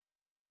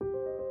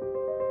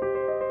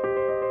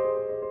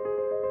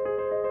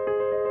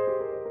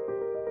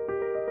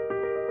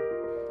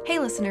Hey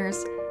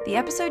listeners, the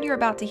episode you're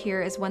about to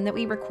hear is one that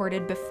we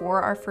recorded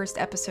before our first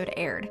episode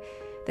aired.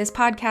 This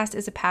podcast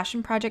is a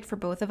passion project for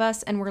both of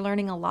us, and we're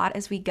learning a lot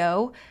as we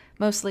go,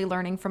 mostly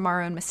learning from our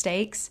own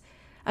mistakes.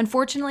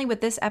 Unfortunately,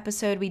 with this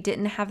episode, we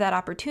didn't have that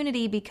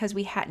opportunity because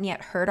we hadn't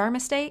yet heard our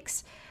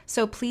mistakes,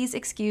 so please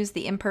excuse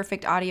the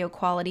imperfect audio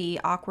quality,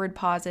 awkward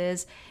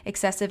pauses,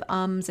 excessive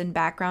ums, and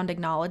background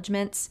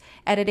acknowledgments.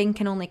 Editing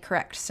can only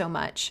correct so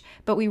much,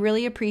 but we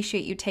really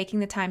appreciate you taking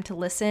the time to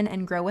listen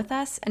and grow with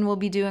us, and we'll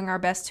be doing our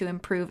best to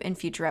improve in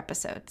future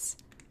episodes.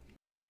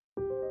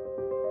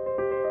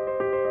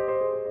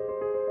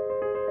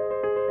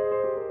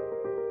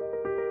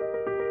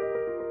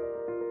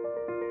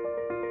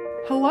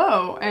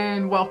 Hello,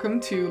 and welcome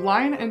to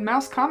Lion and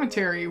Mouse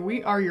Commentary.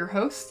 We are your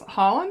hosts,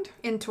 Holland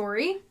And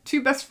Tori.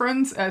 Two best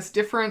friends as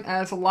different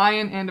as a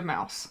lion and a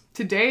mouse.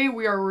 Today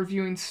we are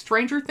reviewing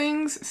Stranger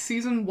Things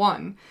Season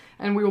 1,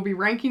 and we will be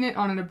ranking it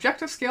on an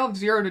objective scale of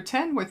 0 to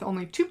 10 with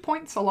only 2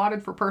 points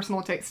allotted for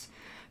personal taste.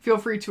 Feel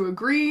free to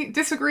agree,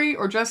 disagree,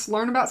 or just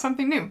learn about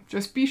something new.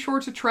 Just be sure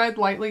to tread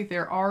lightly,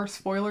 there are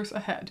spoilers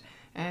ahead.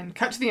 And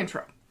cut to the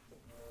intro.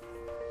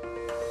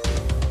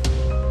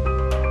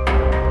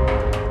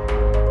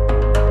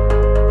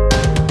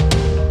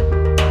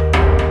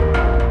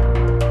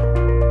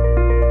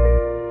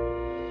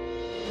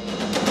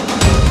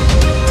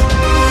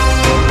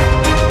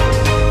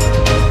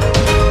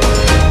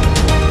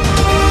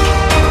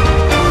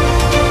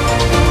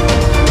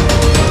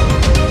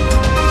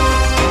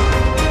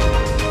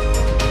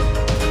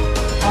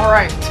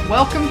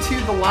 Welcome to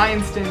the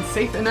Lion's Den,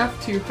 safe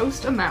enough to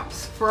host a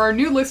mouse. For our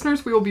new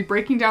listeners, we will be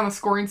breaking down the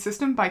scoring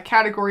system by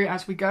category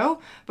as we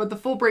go, but the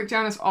full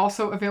breakdown is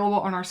also available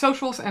on our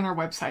socials and our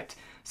website.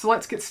 So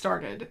let's get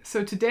started.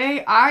 So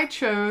today I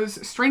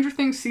chose Stranger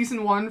Things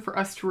Season 1 for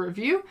us to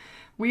review.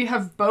 We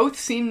have both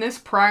seen this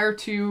prior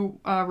to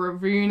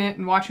reviewing it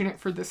and watching it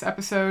for this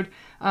episode.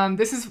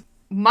 This is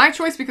my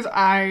choice because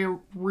I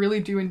really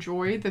do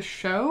enjoy the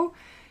show.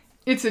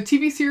 It's a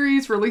TV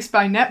series released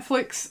by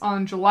Netflix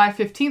on July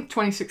 15th,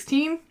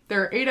 2016.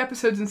 There are 8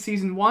 episodes in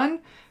Season 1.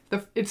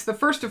 It's the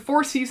first of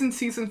 4 seasons.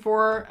 Season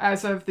 4,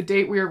 as of the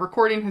date we are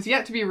recording, has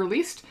yet to be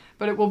released,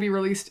 but it will be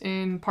released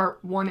in part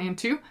 1 and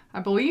 2, I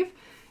believe.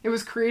 It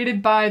was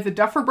created by the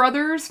Duffer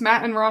Brothers,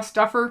 Matt and Ross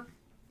Duffer.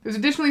 It was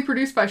additionally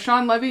produced by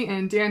Sean Levy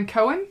and Dan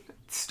Cohen.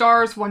 It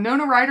stars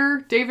Winona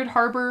Ryder, David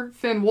Harbour,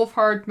 Finn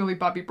Wolfhard, Millie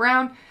Bobby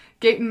Brown,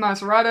 Gaten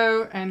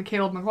Mazzarato, and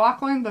Caleb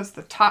McLaughlin. That's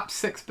the top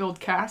 6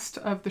 billed cast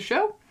of the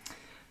show.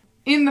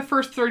 In the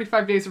first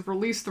 35 days of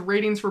release, the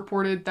ratings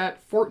reported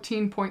that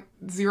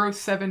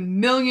 14.07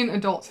 million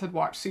adults had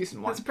watched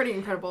Season 1. That's pretty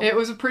incredible. It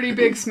was a pretty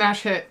big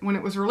smash hit when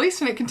it was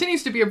released, and it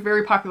continues to be a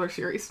very popular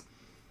series.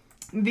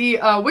 The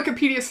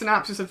Wikipedia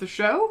synopsis of the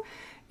show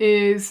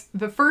is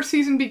the first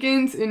season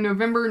begins in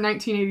November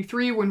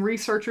 1983 when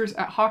researchers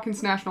at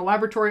Hawkins National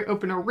Laboratory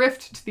open a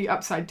rift to the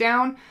Upside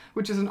Down,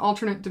 which is an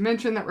alternate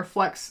dimension that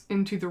reflects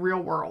into the real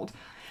world.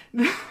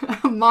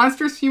 A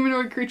monstrous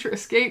humanoid creature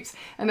escapes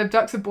and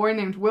abducts a boy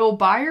named Will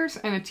Byers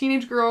and a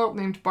teenage girl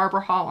named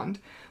Barbara Holland.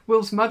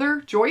 Will's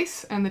mother,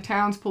 Joyce, and the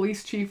town's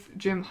police chief,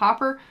 Jim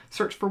Hopper,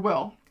 search for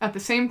Will. At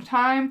the same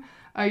time,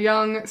 a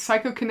young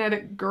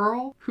psychokinetic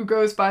girl who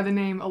goes by the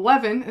name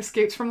Eleven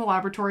escapes from the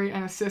laboratory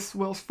and assists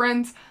Will's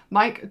friends,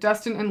 Mike,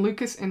 Dustin, and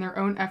Lucas, in their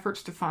own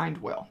efforts to find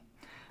Will.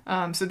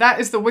 So that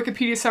is the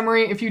Wikipedia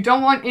summary. If you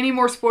don't want any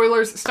more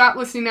spoilers, stop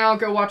listening now,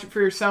 go watch it for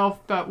yourself,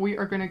 but we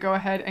are going to go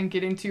ahead and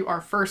get into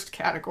our first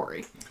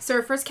category. So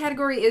our first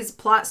category is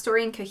plot,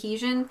 story, and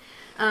cohesion.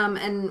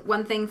 And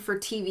one thing for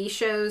TV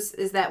shows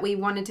is that we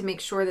wanted to make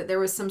sure that there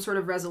was some sort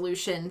of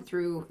resolution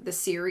through the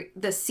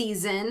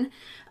season,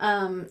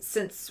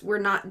 since we're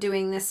not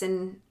doing this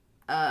in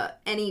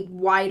any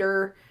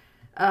wider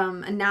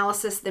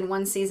analysis than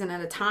one season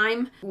at a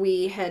time.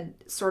 We had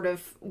sort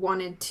of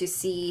wanted to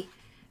see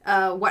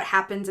what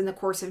happens in the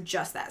course of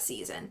just that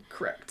season.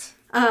 Correct.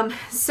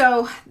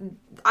 So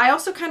I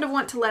also kind of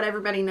want to let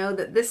everybody know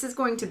that this is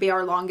going to be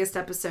our longest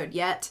episode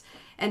yet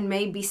and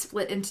may be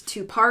split into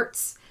 2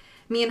 parts.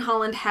 Me and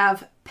Holland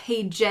have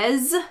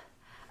pages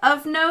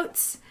of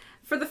notes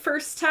for the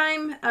first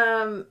time.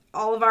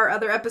 All of our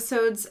other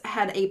episodes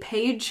had a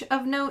page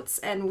of notes,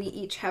 and we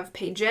each have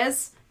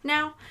pages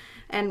now,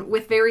 and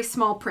with very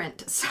small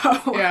print. So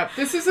yeah,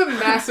 this is a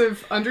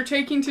massive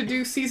undertaking to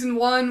do Season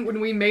 1. When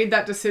we made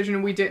that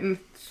decision, we didn't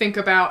think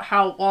about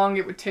how long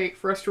it would take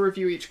for us to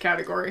review each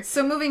category.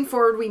 So moving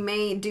forward, we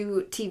may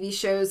do TV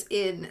shows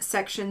in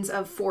sections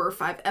of 4 or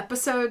 5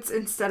 episodes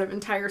instead of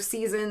entire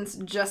seasons,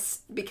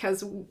 just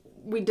because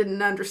we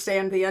didn't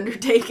understand the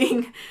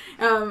undertaking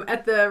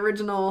at the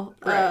original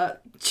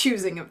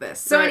choosing of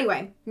this. So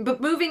anyway, but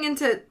moving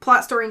into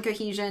plot, story, and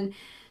cohesion,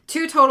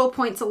 2 total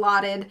points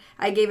allotted.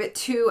 I gave it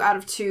 2 out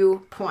of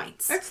 2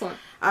 points. Excellent.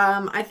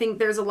 I think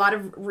there's a lot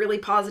of really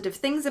positive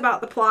things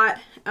about the plot,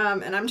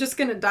 and I'm just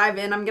going to dive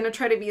in. I'm going to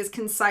try to be as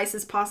concise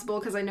as possible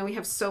because I know we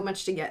have so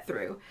much to get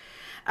through.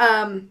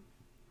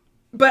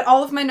 But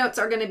all of my notes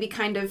are going to be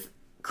kind of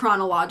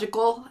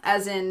chronological,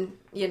 as in,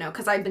 you know,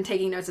 because I've been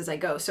taking notes as I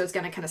go, so it's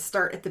going to kind of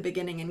start at the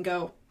beginning and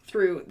go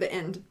through the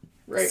end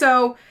Right.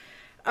 So,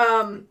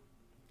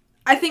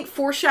 I think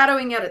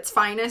foreshadowing at its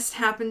finest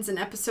happens in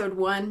episode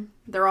 1.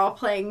 They're all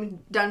playing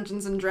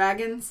Dungeons and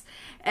Dragons,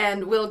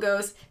 and Will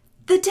goes,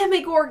 "The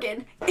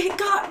Demogorgon, it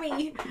got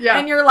me." Yeah.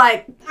 And you're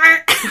like,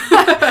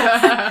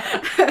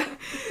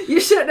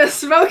 you shouldn't have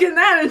spoken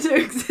that into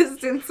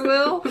existence,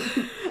 Will.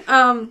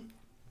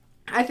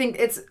 I think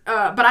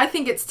but I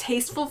think it's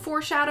tasteful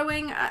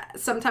foreshadowing.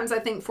 Sometimes I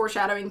think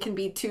foreshadowing can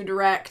be too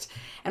direct,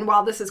 and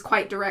while this is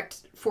quite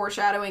direct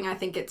foreshadowing, I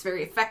think it's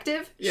very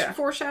effective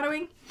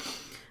foreshadowing.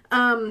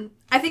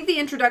 I think the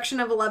introduction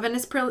of 11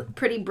 is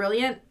pretty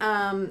brilliant.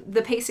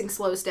 The pacing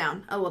slows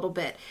down a little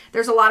bit.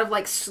 There's a lot of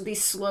like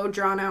these slow,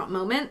 drawn out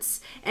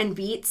moments and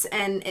beats,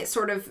 and it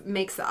sort of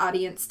makes the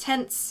audience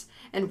tense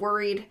and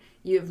worried.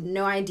 You have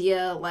no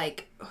idea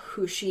like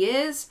who she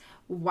is.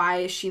 Why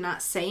is she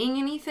not saying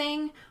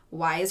anything?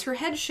 Why is her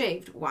head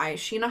shaved? Why is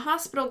she in a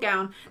hospital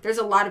gown? There's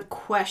a lot of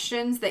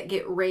questions that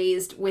get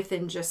raised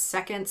within just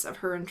seconds of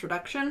her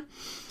introduction.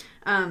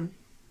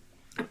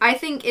 I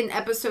think in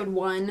episode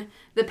 1,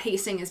 the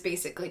pacing is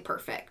basically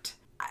perfect.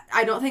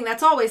 I don't think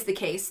that's always the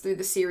case through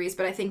the series,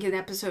 but I think in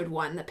episode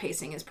 1, the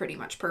pacing is pretty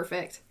much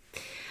perfect.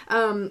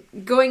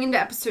 Going into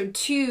episode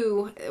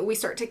 2, we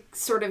start to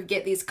sort of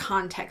get these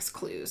context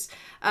clues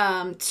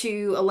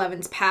to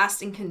Eleven's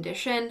past and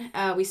condition.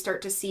 We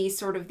start to see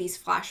sort of these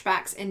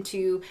flashbacks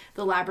into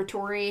the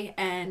laboratory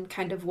and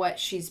kind of what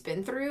she's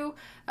been through,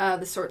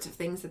 the sorts of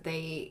things that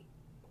they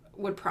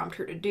would prompt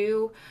her to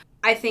do.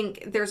 I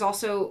think there's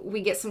also,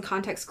 we get some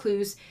context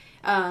clues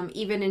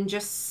even in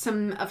just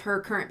some of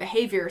her current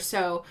behavior.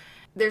 So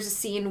there's a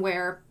scene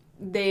where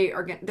they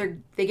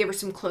give her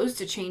some clothes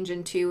to change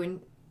into,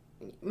 and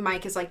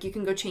Mike is like, you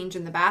can go change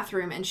in the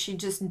bathroom, and she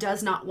just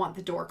does not want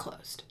the door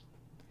closed.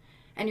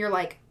 And you're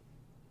like,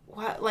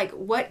 what? Like,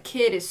 what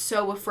kid is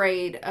so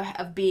afraid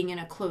of being in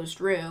a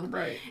closed room?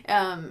 Right.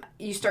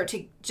 You start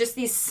to, just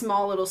these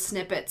small little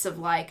snippets of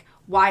like,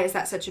 why is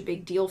that such a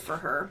big deal for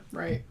her?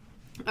 Right.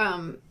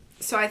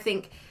 So I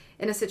think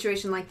in a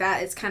situation like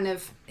that, it's kind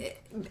of,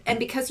 and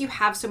because you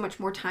have so much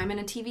more time in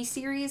a TV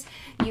series,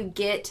 you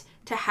get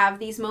to have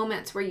these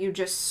moments where you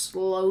just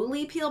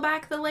slowly peel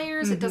back the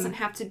layers. Mm-hmm. It doesn't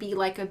have to be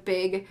like a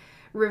big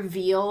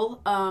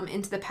reveal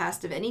into the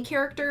past of any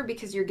character,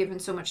 because you're given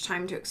so much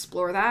time to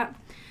explore that.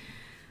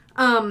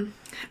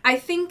 I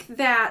think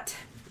that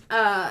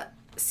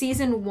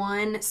season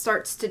 1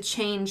 starts to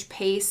change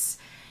pace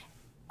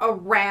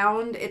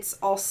around, it's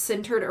all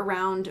centered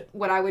around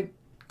what I would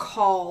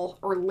call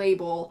or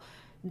label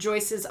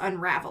Joyce's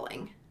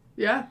unraveling.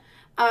 Yeah.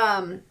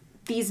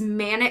 These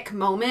manic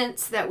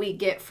moments that we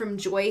get from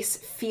Joyce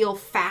feel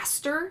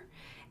faster,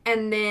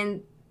 and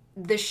then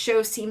the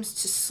show seems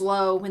to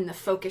slow when the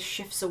focus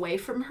shifts away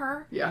from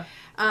her. Yeah.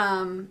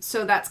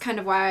 So that's kind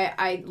of why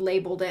I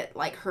labeled it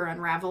like her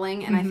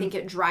unraveling, and I think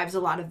it drives a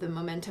lot of the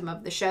momentum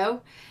of the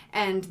show,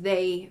 and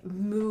they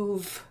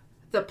move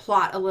the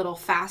plot a little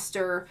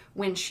faster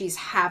when she's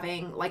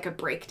having like a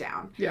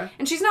breakdown. Yeah.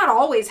 And she's not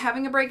always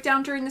having a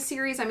breakdown during the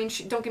series. I mean,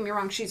 don't get me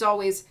wrong, she's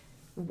always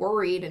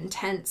worried and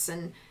tense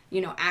and,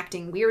 you know,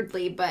 acting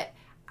weirdly, but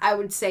I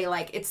would say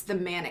like it's the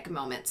manic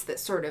moments that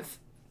sort of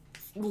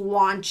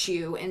launch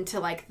you into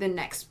like the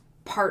next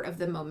part of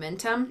the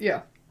momentum.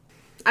 Yeah.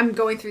 I'm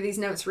going through these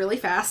notes really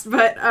fast,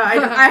 but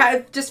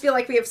I just feel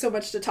like we have so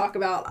much to talk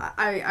about.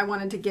 I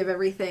wanted to give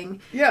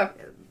everything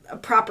a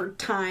proper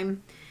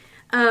time.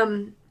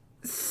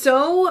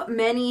 So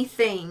many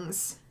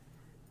things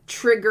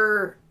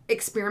trigger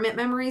experiment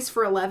memories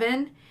for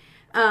 11.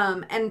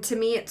 And to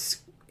me,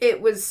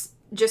 it was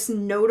just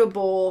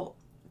notable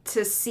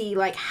to see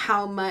like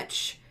how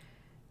much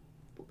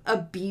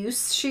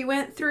abuse she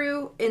went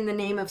through in the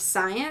name of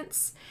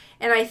science.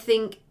 And I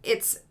think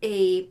it's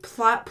a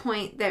plot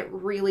point that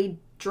really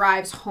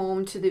drives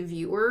home to the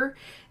viewer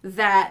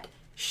that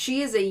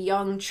she is a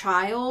young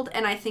child.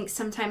 And I think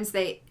sometimes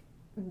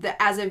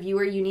as a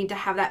viewer, you need to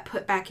have that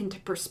put back into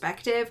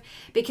perspective,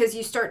 because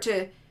you start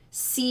to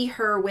see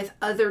her with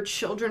other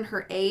children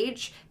her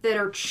age that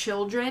are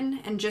children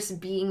and just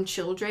being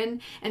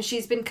children, and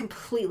she's been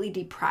completely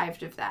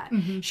deprived of that.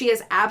 Mm-hmm. She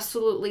has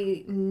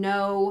absolutely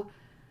no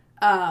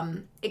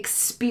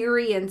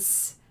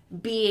experience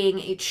being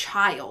a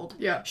child.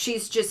 Yeah.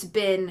 She's just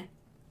been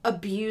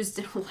abused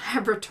in a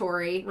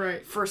laboratory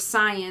for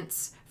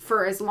science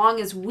for as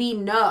long as we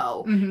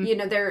know. Mm-hmm. You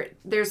know,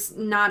 there's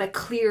not a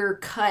clear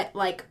cut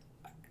like,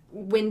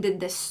 when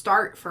did this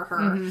start for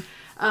her?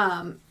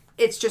 Mm-hmm.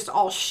 It's just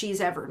all she's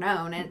ever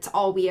known, and it's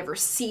all we ever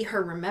see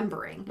her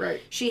remembering.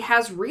 Right. She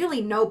has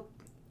really no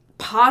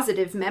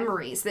positive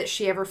memories that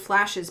she ever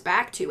flashes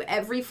back to.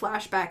 Every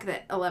flashback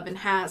that 11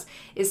 has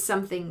is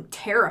something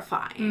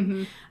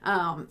terrifying.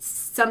 Mm-hmm.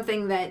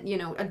 Something that, you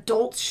know,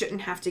 adults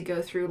shouldn't have to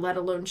go through, let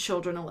alone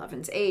children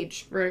 11's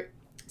age. Right.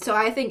 So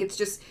I think it's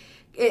just,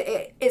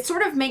 it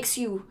sort of makes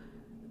you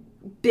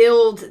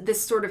build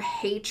this sort of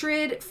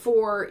hatred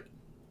for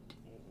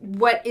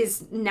what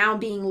is now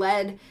being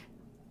led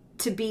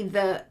to be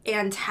the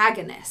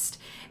antagonist.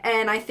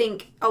 And I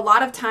think a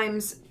lot of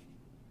times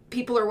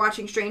people are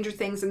watching Stranger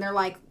Things and they're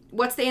like,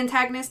 what's the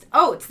antagonist?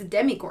 Oh, it's the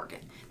Demogorgon.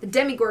 The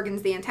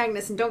Demogorgon's the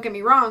antagonist, and don't get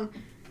me wrong,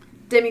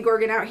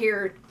 Demogorgon out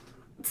here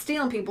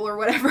stealing people or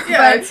whatever.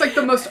 Yeah, it's like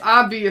the most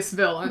obvious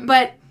villain.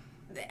 But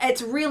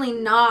it's really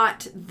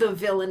not the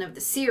villain of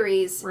the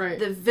series. Right.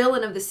 The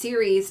villain of the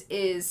series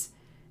is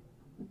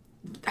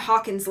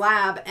Hawkins'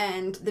 lab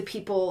and the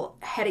people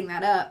heading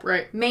that up.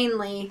 Right.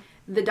 Mainly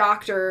the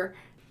doctor,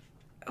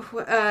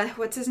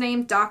 what's his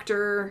name?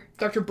 Dr.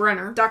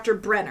 Brenner. Dr.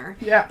 Brenner.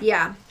 Yeah.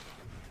 Yeah.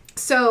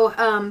 So,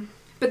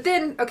 but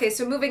then, okay,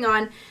 so moving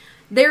on,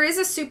 there is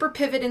a super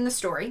pivot in the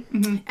story,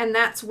 and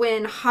that's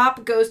when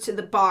Hop goes to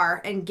the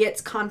bar and gets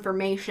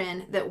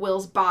confirmation that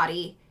Will's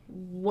body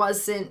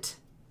wasn't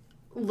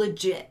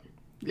legit.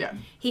 Yeah.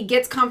 He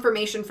gets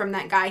confirmation from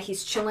that guy.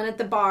 He's chilling at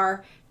the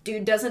bar.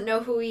 Dude doesn't know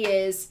who he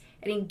is,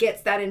 and he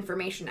gets that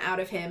information out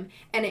of him,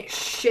 and it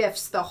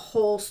shifts the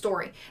whole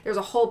story. There's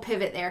a whole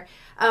pivot there.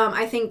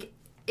 I think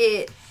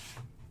it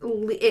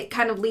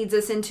kind of leads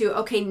us into,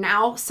 okay,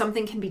 now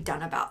something can be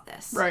done about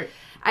this. Right.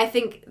 I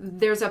think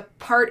there's a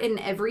part in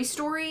every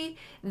story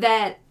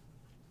that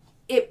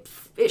it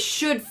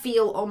should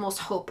feel almost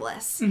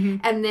hopeless.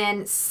 And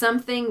then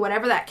something,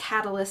 whatever that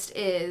catalyst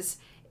is,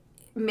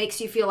 makes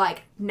you feel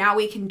like, now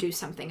we can do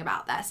something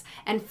about this.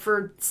 And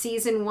for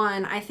season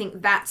 1, I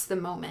think that's the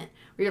moment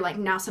where you're like,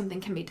 now something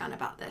can be done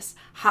about this.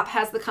 Hop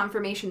has the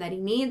confirmation that he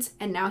needs,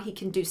 and now he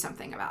can do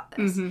something about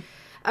this.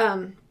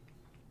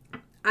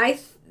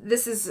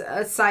 This is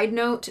a side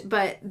note,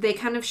 but they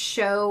kind of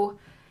show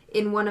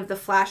in one of the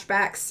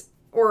flashbacks,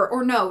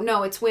 or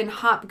no, it's when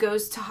Hop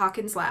goes to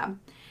Hawkins' lab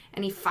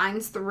and he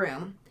finds the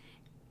room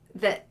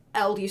that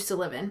Eld used to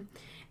live in,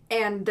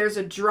 and there's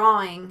a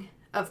drawing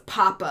of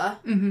Papa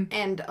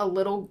and a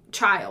little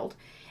child,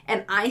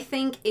 and I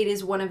think it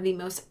is one of the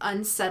most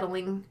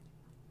unsettling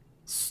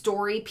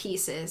story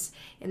pieces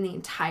in the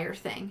entire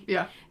thing.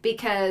 Yeah.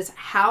 Because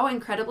how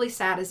incredibly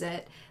sad is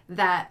it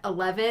that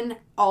 11,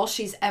 all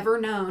she's ever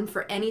known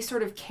for any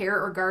sort of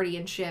care or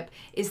guardianship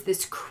is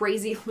this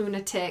crazy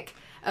lunatic,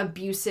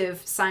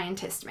 abusive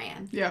scientist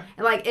man. Yeah.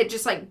 And like, it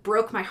just like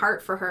broke my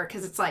heart for her,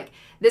 because it's like,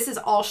 this is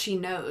all she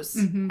knows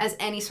as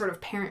any sort of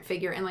parent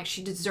figure, and like,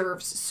 she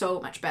deserves so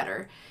much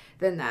better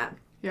than that.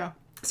 Yeah.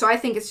 So I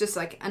think it's just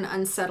like an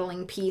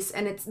unsettling piece,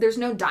 and there's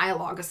no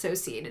dialogue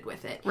associated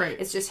with it. Right.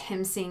 It's just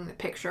him seeing the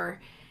picture,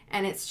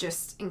 and it's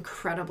just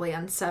incredibly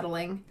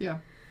unsettling. Yeah.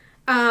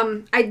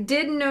 I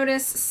did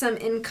notice some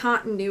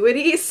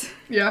incontinuities.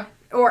 Yeah.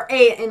 Or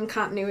a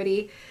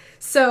incontinuity.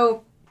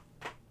 So,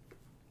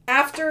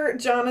 after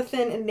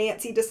Jonathan and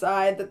Nancy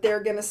decide that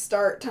they're going to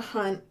start to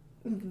hunt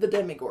the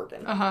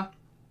Demogorgon,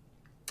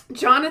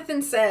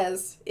 Jonathan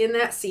says in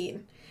that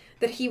scene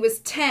that he was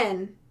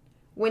 10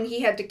 when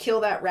he had to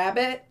kill that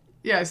rabbit.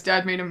 Yeah, his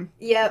dad made him.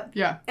 Yep.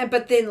 Yeah.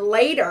 But then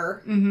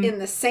later, in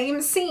the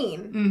same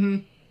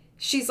scene,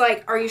 she's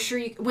like, are you sure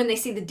you... When they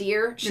see the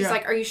deer, she's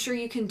like, are you sure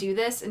you can do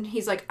this? And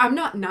he's like, I'm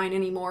not 9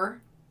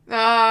 anymore. And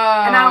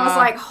I was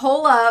like,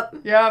 hold up.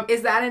 Yeah.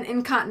 Is that an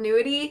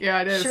incontinuity?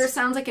 Yeah, it is. Sure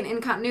sounds like an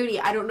incontinuity.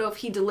 I don't know if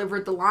he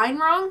delivered the line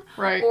wrong.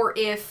 Right. Or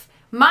if...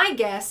 My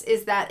guess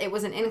is that it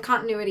was an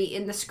incontinuity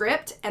in the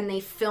script, and they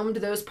filmed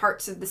those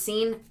parts of the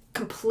scene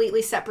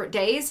completely separate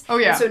days. Oh,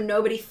 yeah. And so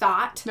nobody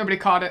thought... Nobody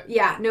caught it.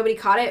 Yeah, nobody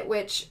caught it,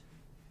 which...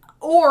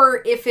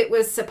 Or if it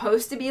was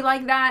supposed to be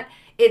like that,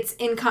 it's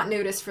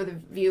incontinuous for the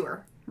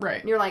viewer.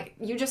 Right. And you're like,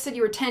 you just said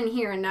you were 10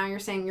 here, and now you're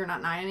saying you're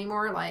not 9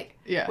 anymore? Like,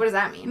 yeah. What does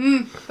that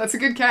mean? That's a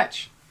good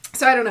catch.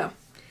 So I don't know.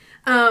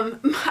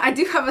 I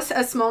do have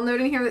a small note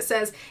in here that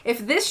says,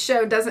 if this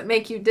show doesn't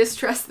make you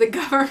distrust the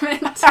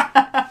government,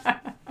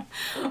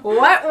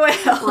 what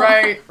will?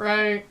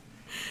 Right.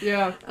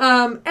 Yeah.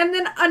 And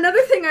then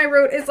another thing I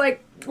wrote is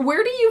like,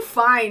 where do you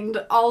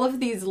find all of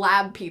these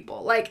lab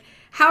people? Like,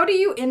 how do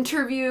you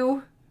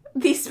interview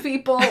these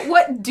people?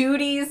 What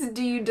duties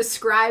do you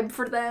describe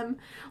for them?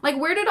 Like,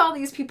 where did all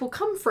these people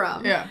come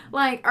from? Yeah.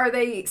 Like, are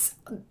they...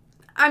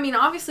 I mean,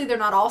 obviously they're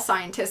not all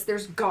scientists.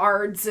 There's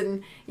guards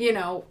and,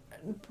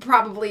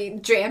 probably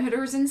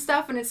janitors and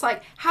stuff. And it's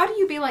like, how do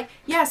you be like,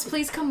 yes,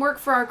 please come work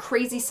for our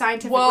crazy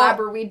scientific lab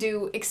where we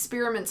do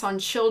experiments on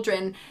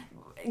children,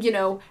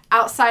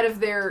 outside of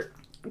their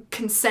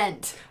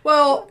consent?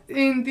 Well,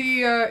 in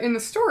the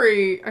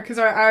story, because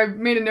I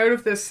made a note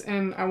of this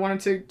and I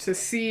wanted to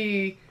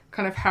see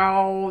kind of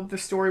how the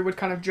story would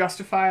kind of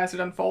justify as it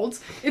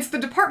unfolds. It's the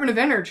Department of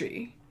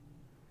Energy.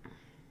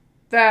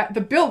 That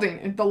the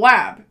building, the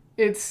lab,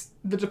 it's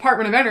the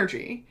Department of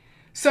Energy.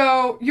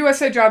 So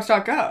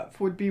usajobs.gov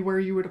would be where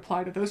you would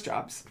apply to those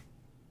jobs.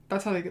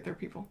 That's how they get their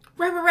people.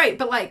 Right.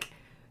 But like,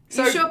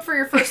 you show up for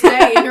your first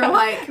day and you're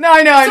like, no,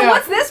 I know. So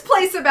what's this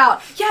place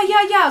about?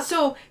 Yeah.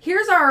 So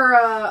here's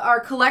our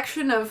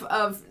collection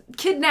of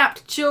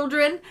kidnapped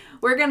children.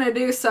 We're gonna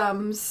do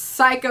some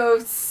psycho,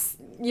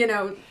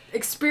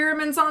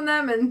 experiments on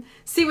them and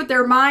see what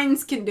their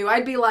minds can do.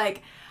 I'd be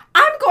like,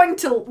 I'm going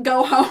to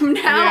go home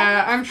now.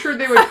 Yeah, I'm sure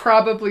they would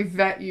probably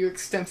vet you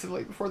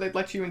extensively before they'd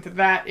let you into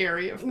that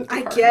area of the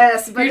department. I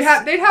guess,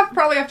 but they'd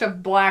probably have to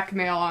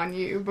blackmail on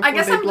you before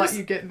they'd let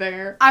you get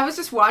there. I was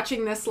just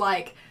watching this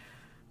like,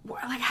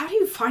 like, how do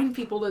you find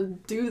people to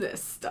do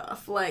this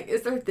stuff? Like,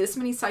 is there this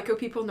many psycho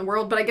people in the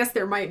world? But I guess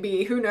there might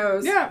be. Who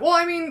knows? Yeah, well,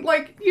 I mean,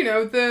 like, you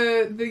know,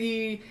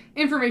 the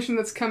information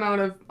that's come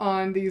out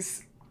on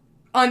these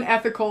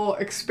unethical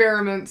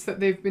experiments that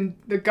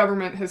the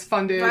government has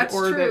funded, That's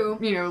or true.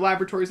 that, you know,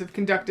 laboratories have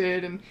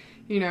conducted, and,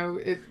 you know,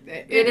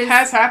 it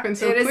has happened,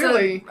 so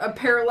clearly. It is a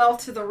parallel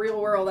to the real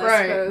world,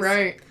 I suppose.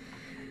 Right.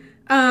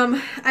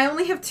 I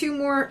only have 2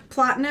 more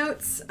plot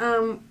notes.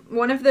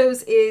 One of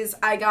those is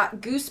I got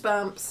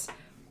goosebumps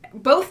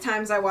both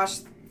times I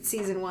watched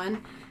season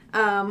 1.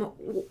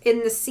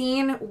 In the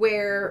scene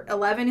where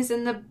Eleven is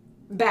in the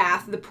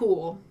bath, the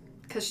pool,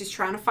 because she's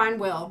trying to find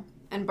Will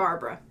and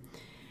Barbara.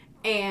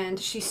 And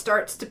she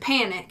starts to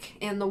panic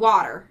in the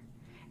water.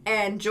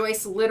 And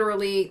Joyce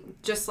literally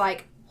just,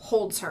 like,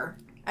 holds her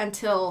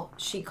until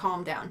she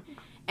calmed down.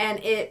 And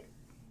it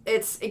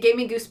gave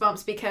me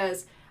goosebumps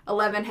because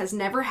Eleven has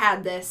never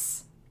had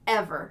this,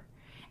 ever.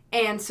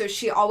 And so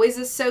she always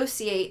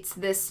associates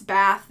this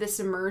bath, this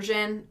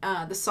immersion,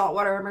 the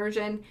saltwater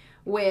immersion,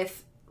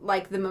 with,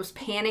 like, the most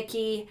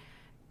panicky,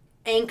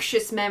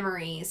 anxious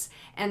memories.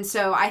 And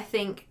so I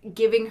think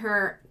giving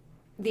her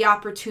the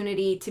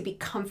opportunity to be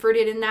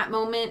comforted in that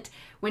moment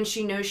when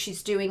she knows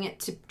she's doing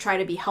it to try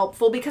to be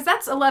helpful, because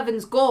that's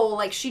Eleven's goal.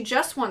 Like, she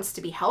just wants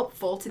to be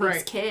helpful to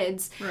these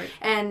kids. Right.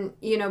 And,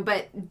 you know,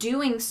 but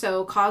doing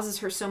so causes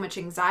her so much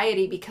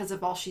anxiety because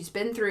of all she's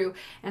been through.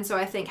 And so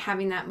I think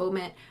having that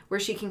moment where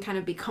she can kind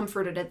of be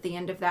comforted at the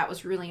end of that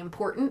was really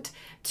important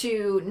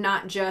to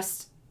not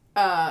just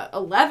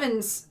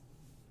Eleven's,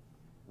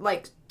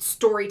 like,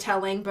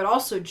 storytelling, but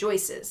also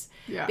Joyce's.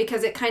 Yeah.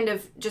 Because it kind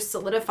of just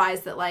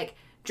solidifies that, like,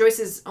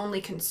 Joyce's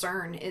only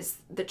concern is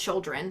the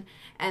children,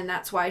 and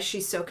that's why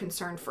she's so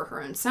concerned for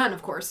her own son,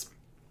 of course.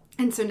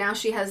 And so now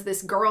she has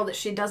this girl that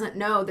she doesn't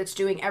know that's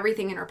doing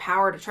everything in her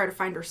power to try to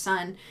find her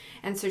son,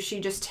 and so she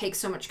just takes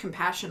so much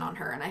compassion on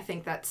her, and I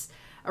think that's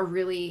a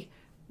really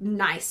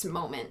nice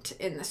moment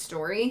in the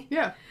story.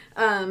 Yeah.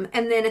 And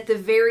then at the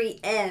very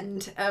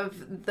end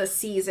of the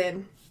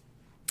season,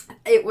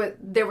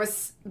 there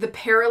was the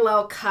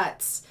parallel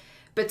cuts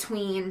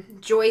between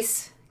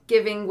Joyce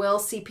giving Will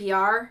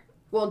CPR.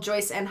 Well,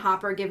 Joyce and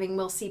Hopper giving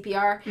Will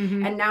CPR.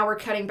 Mm-hmm. And now we're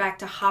cutting back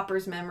to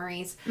Hopper's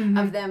memories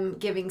of them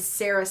giving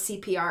Sarah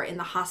CPR in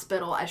the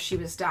hospital as she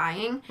was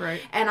dying. Right.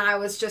 And I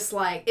was just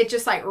like, it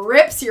just, like,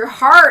 rips your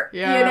heart,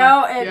 you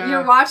know? And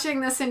you're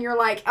watching this and you're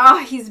like,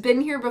 oh, he's been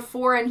here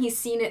before and he's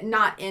seen it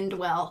not end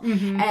well.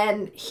 Mm-hmm.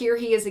 And here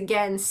he is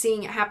again,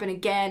 seeing it happen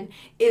again.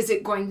 Is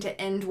it going to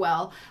end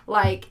well?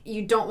 Like,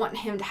 you don't want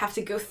him to have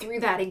to go through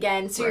that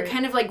again. So you're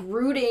kind of, like,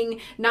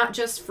 rooting not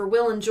just for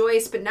Will and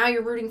Joyce, but now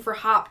you're rooting for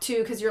Hop,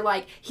 too, because you're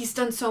like, he's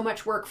done so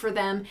much work for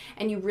them,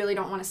 and you really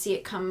don't want to see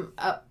it come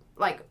up,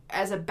 like,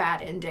 as a bad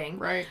ending.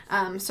 Right.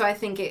 So I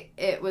think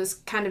it was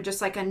kind of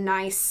just like a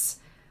nice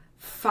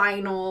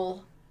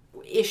final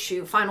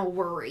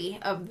worry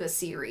of the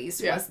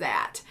series was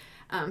that.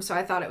 So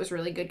I thought it was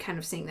really good kind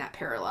of seeing that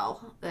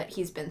parallel, that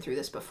he's been through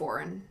this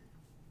before,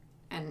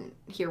 and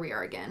here we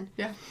are again.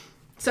 Yeah.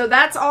 So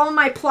that's all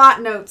my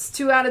plot notes.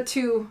 2 out of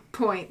 2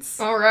 points.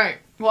 All right.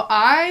 Well,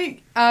 I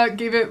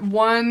gave it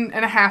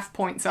 1.5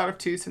 points out of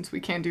 2, since we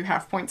can do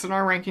half points in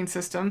our ranking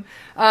system.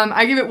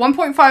 I gave it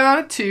 1.5 out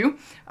of 2.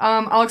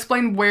 I'll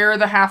explain where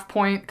the half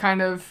point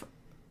kind of,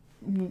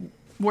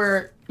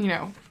 where, you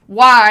know,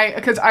 why,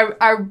 because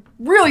I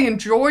really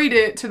enjoyed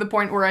it to the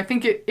point where I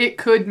think it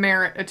could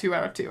merit a 2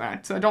 out of 2.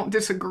 So I don't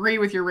disagree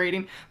with your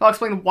rating, but I'll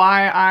explain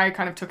why I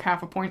kind of took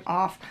half a point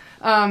off.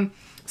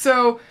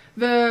 So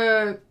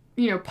the,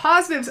 you know,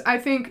 positives, I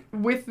think,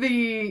 with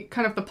the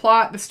kind of the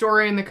plot, the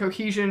story, and the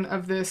cohesion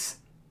of this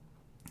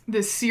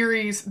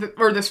series,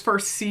 or this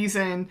first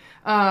season,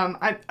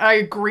 I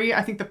agree.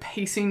 I think the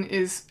pacing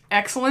is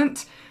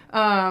excellent.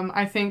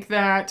 I think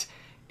that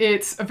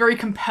it's a very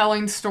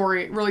compelling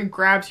story. It really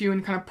grabs you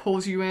and kind of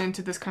pulls you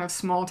into this kind of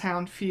small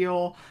town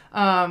feel.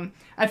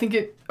 I think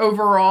it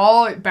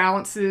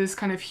balances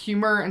kind of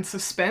humor and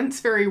suspense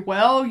very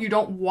well. You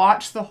don't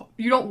watch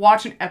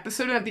an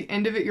episode, and at the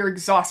end of it you're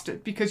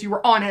exhausted because you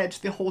were on edge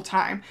the whole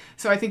time.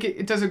 So I think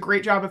it does a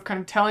great job of kind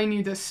of telling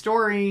you this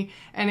story,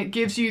 and it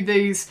gives you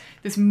this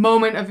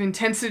moment of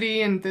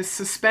intensity and this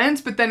suspense,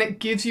 but then it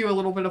gives you a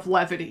little bit of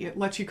levity. It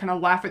lets you kind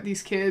of laugh at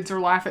these kids,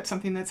 or laugh at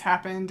something that's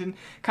happened, and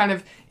kind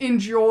of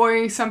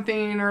enjoy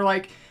something, or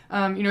like,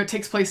 you know, it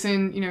takes place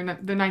in, you know,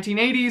 the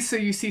 1980s, so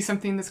you see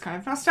something that's kind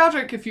of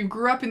nostalgic if you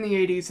grew up in the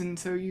 80s, and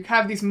so you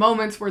have these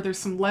moments where there's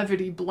some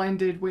levity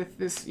blended with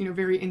this, you know,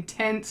 very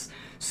intense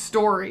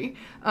story.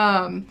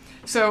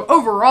 So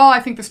overall, I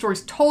think the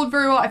story's told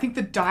very well. I think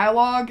the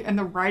dialogue and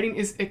the writing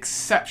is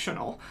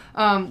exceptional.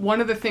 One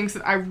of the things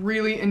that I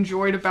really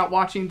enjoyed about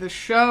watching the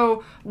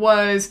show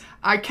was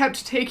I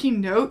kept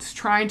taking notes,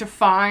 trying to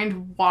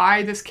find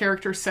why this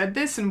character said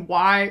this, and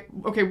why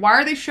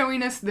are they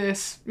showing us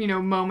this, you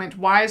know, moment?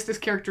 Why is this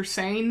character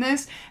saying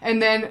this?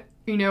 And then,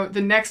 you know,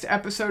 the next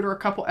episode or a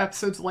couple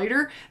episodes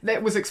later,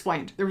 that was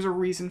explained. There was a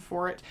reason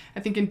for it. I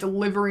think in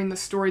delivering the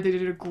story, they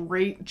did a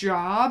great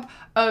job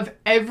of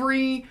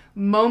every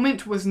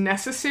moment was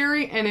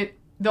necessary, and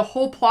the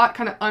whole plot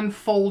kind of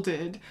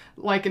unfolded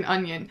like an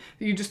onion.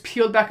 You just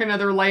peeled back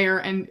another layer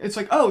and it's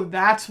like, oh,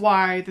 that's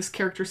why this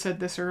character said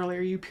this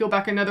earlier. You peel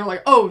back another,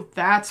 like, oh,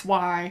 that's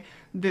why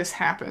this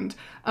happened.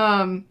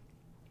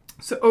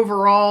 So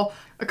overall,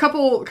 a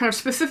couple kind of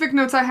specific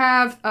notes I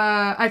have.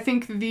 I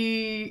think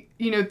the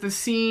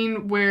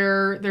scene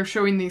where they're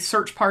showing these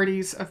search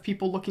parties of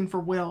people looking for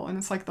Will, and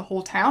it's like the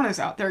whole town is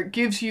out there. It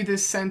gives you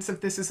this sense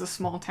of this is a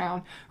small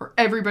town where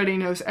everybody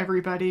knows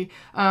everybody.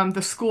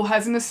 The school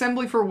has an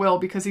assembly for Will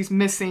because he's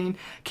missing.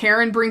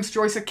 Karen brings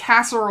Joyce a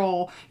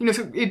casserole.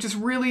 So it just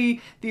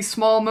really, these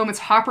small moments,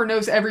 Hopper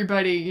knows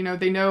everybody.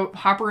 They know,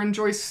 Hopper and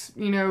Joyce,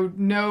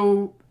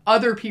 know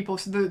other people.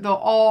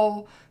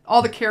 So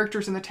all the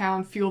characters in the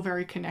town feel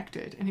very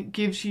connected, and it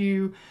gives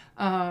you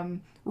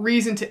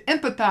reason to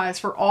empathize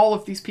for all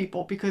of these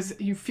people because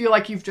you feel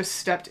like you've just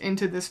stepped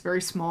into this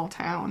very small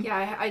town.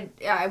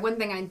 Yeah, one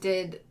thing I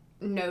did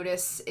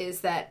notice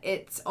is that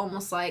it's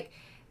almost like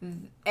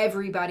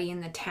everybody in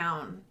the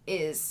town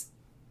is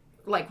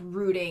like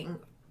rooting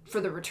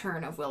for the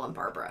return of Will and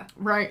Barbara.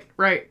 Right.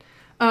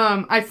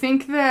 I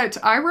think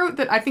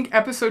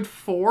episode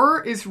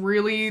 4 is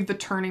really the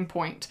turning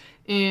point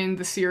in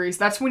the series.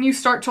 That's when you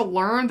start to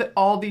learn that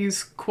all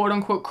these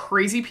quote-unquote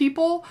crazy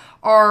people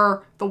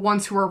are the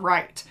ones who are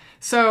right.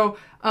 So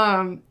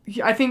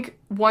I think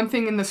one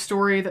thing in the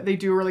story that they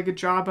do a really good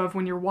job of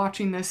when you're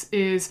watching this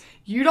is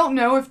you don't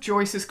know if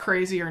Joyce is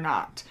crazy or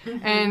not.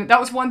 Mm-hmm. And that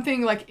was one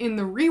thing, like, in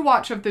the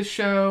rewatch of this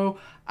show,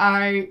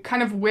 I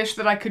kind of wish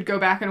that I could go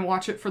back and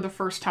watch it for the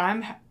first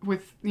time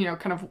with,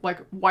 kind of like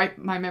wipe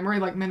my memory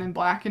like Men in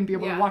Black and be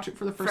able to watch it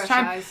for the first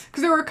time.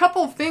 Because there were a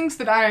couple of things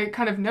that I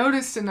kind of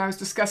noticed, and I was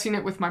discussing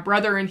it with my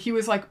brother, and he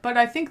was like, but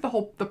I think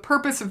the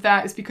purpose of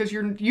that is because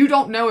you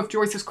don't know if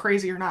Joyce is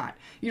crazy or not.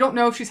 You don't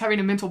know if she's having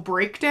a mental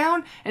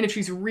breakdown and if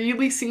she's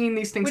really seeing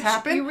these things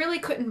happen. You really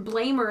couldn't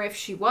blame her if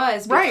she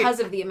was because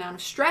of the amount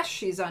of stress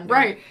she's under.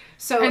 Right.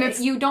 So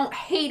you don't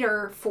hate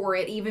her for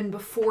it even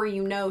before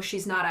you know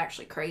she's not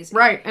actually crazy.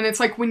 Right. And it's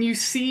like when you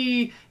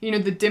see,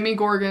 the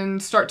Demogorgon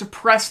start to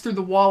press through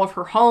the wall of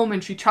her home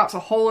and she chops a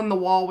hole in the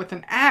wall with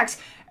an axe,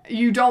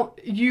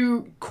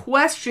 you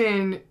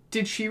question,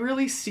 did she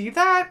really see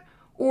that?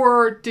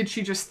 Or did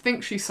she just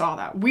think she saw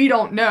that? We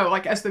don't know.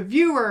 Like, as the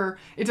viewer,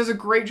 it does a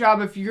great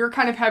job of you're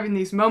kind of having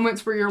these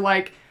moments where you're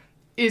like,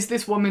 is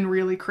this woman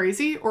really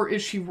crazy, or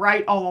is she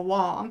right all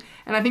along?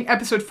 And I think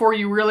episode 4,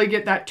 you really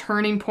get that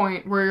turning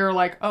point where you're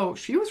like, oh,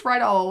 she was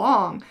right all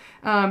along.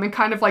 And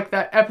kind of like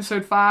that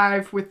episode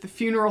 5 with the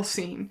funeral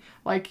scene.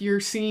 Like, you're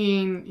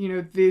seeing,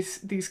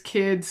 these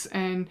kids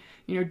and,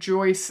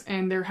 Joyce,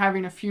 and they're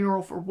having a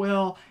funeral for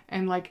Will,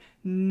 and, like,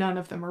 none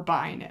of them are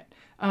buying it.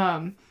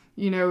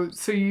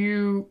 So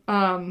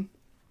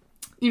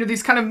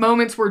these kind of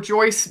moments where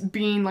Joyce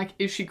being like,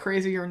 is she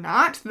crazy or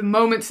not? The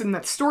moments in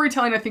that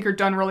storytelling, I think, are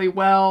done really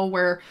well,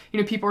 where,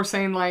 people are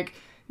saying, like,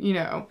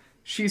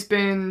 she's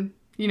been,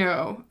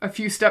 a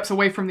few steps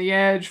away from the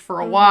edge for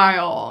a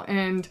while.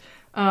 And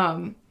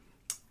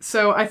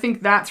so I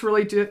think that's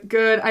really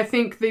good. I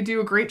think they do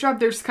a great job.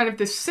 There's kind of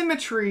this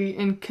symmetry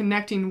in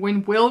connecting.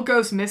 When Will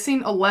goes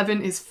missing,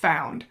 11 is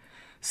found.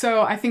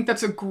 So I think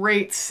that's a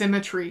great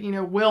symmetry.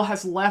 Will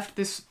has left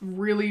this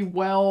really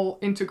well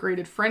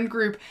integrated friend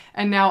group,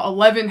 and now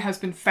 11 has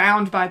been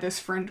found by this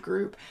friend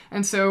group.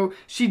 And so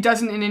she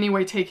doesn't in any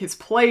way take his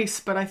place,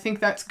 but I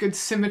think that's good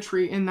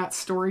symmetry in that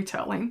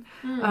storytelling.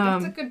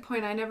 That's a good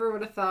point. I never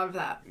would have thought of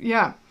that.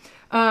 Yeah.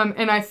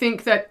 And I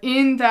think that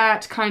in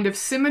that kind of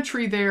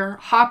symmetry there,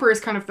 Hopper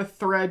is kind of the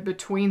thread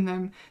between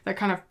them that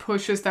kind of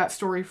pushes that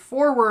story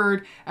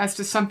forward as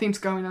to something's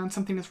going on,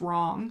 something is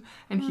wrong.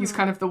 And he's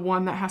kind of the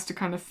one that has to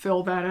kind of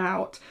fill that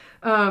out.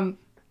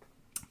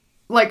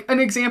 Like an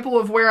example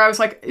of where I was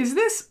like,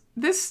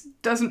 this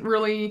doesn't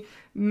really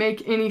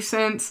make any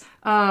sense.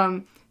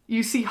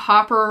 You see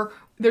Hopper.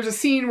 There's a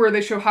scene where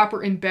they show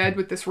Hopper in bed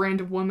with this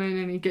random woman,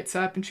 and he gets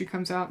up and she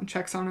comes out and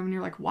checks on him, and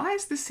you're like, why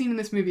is this scene in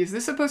this movie? Is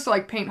this supposed to,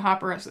 like, paint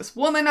Hopper as this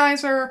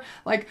womanizer?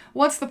 Like,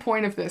 what's the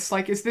point of this?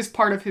 Like, is this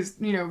part of his,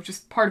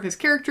 just part of his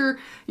character?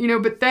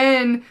 But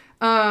then,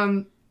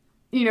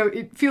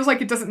 it feels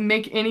like it doesn't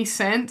make any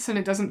sense and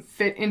it doesn't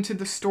fit into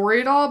the story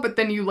at all. But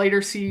then you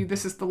later see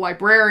this is the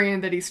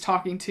librarian that he's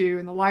talking to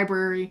in the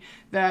library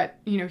that,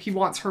 he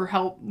wants her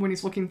help when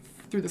he's looking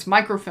through this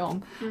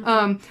microfilm.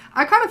 Mm-hmm.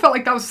 I kind of felt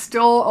like that was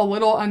still a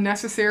little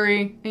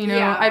unnecessary.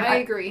 Yeah, I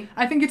agree.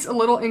 I think it's a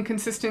little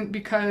inconsistent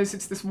because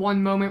it's this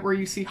one moment where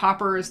you see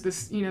Hopper as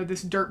this,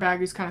 this dirtbag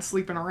who's kind of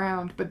sleeping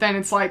around. But then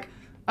it's like,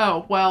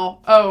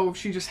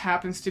 she just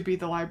happens to be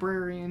the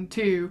librarian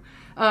too.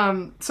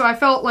 So I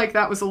felt like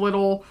that was a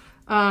little,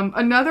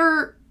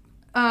 another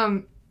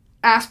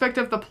aspect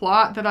of the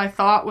plot that I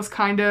thought was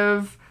kind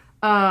of,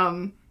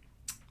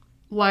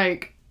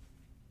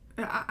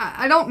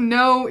 I don't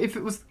know if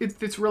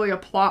it's really a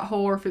plot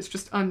hole or if it's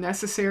just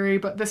unnecessary,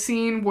 but the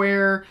scene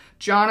where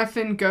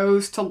Jonathan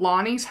goes to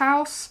Lonnie's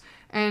house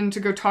and to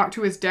go talk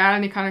to his dad,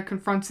 and he kind of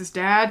confronts his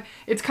dad.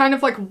 It's kind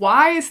of like,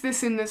 why is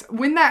this in this?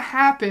 When that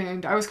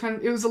happened,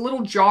 it was a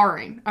little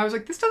jarring. I was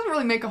like, this doesn't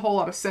really make a whole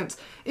lot of sense.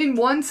 In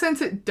one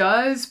sense it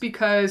does,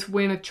 because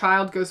when a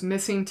child goes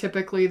missing,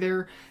 typically they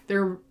were,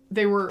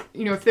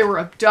 if they were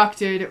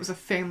abducted, it was a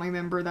family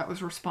member that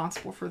was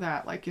responsible for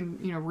that, like in,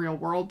 real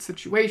world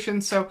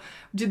situations. So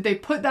did they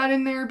put that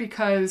in there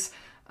because,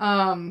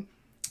 oh,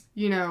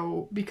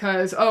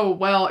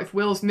 well, if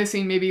Will's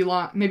missing,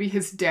 maybe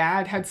his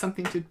dad had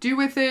something to do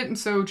with it, and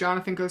so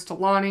Jonathan goes to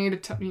Lonnie to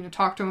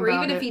talk to him about it.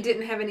 Or even if he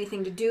didn't have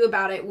anything to do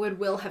about it, would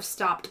Will have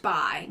stopped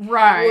by?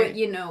 Right.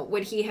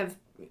 Would he have...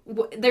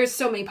 There's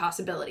so many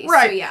possibilities.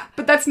 Right. So, yeah.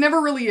 But that's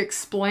never really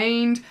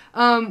explained.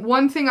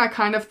 One thing I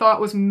kind of thought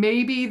was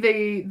maybe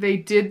they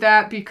did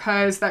that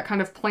because that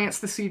kind of plants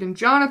the seed in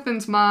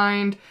Jonathan's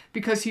mind,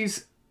 because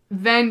he's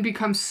then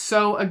becomes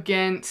so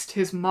against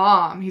his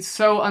mom. He's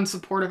so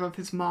unsupportive of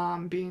his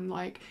mom, being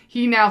like,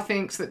 he now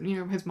thinks that,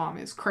 his mom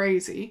is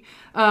crazy.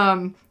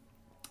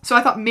 So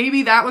I thought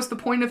maybe that was the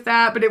point of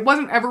that, but it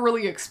wasn't ever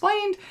really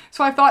explained.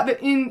 So I thought that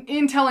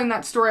in telling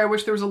that story, I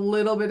wish there was a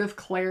little bit of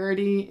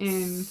clarity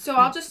in... So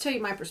I'll just tell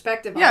you my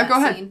perspective on that go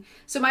ahead. scene.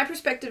 So my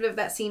perspective of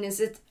that scene is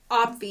it's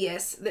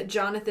obvious that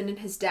Jonathan and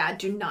his dad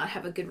do not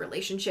have a good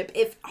relationship,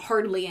 if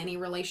hardly any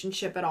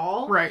relationship at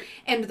all. Right.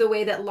 And the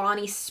way that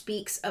Lonnie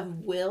speaks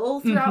of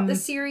Will throughout the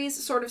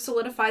series sort of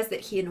solidifies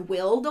that he and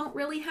Will don't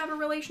really have a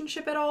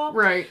relationship at all.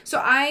 Right.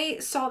 So I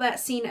saw that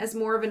scene as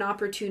more of an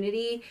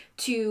opportunity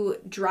to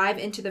drive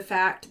into the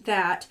fact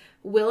that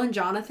Will and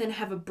Jonathan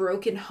have a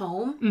broken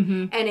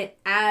home, and it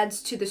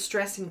adds to the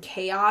stress and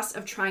chaos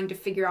of trying to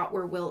figure out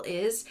where Will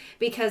is,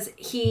 because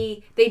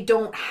they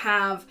don't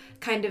have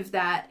kind of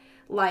that,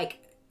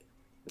 like,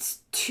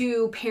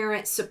 two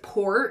parent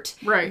support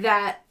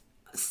that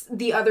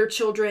the other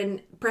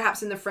children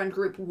perhaps in the friend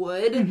group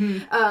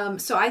would.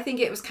 So I think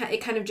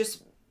it kind of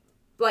just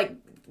like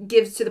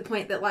gives to the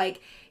point that,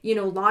 like,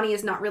 Lonnie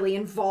is not really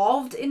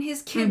involved in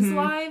his kids'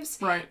 lives.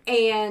 Right.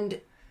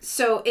 And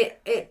so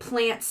it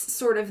plants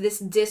sort of this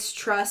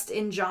distrust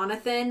in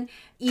Jonathan,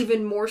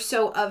 even more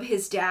so of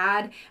his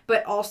dad,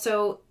 but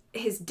also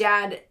his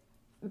dad,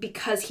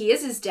 because he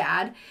is his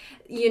dad,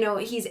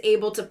 he's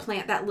able to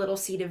plant that little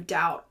seed of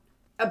doubt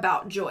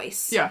about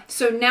Joyce. Yeah.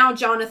 So now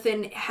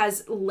Jonathan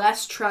has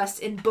less trust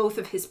in both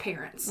of his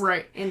parents.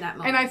 Right. In that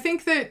moment. And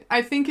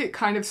I think it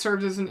kind of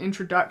serves as an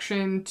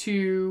introduction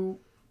to,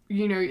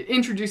 it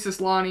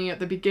introduces Lonnie at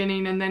the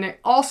beginning, and then it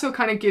also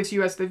kind of gives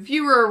you as the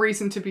viewer a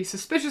reason to be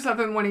suspicious of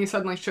him when he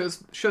suddenly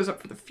shows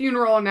up for the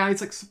funeral, and now he's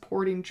like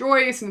supporting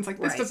Joyce, and it's like,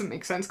 this doesn't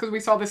make sense, because we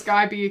saw this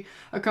guy be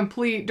a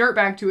complete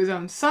dirtbag to his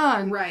own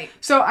son. Right.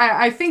 So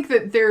I think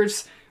that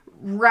there's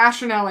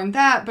rationale in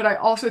that, but I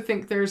also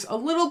think there's a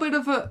little bit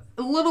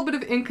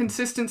of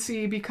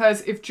inconsistency,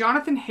 because if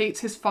Jonathan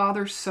hates his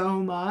father so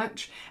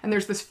much, and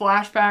there's this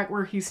flashback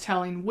where he's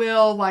telling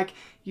Will, like,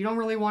 you don't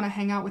really want to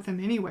hang out with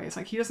him anyways,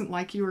 like, he doesn't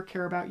like you or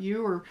care about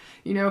you, or,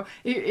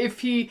 if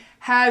he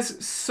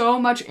has so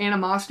much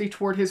animosity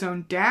toward his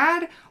own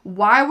dad,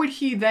 why would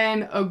he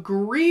then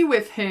agree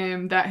with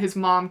him that his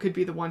mom could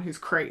be the one who's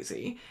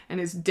crazy and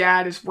his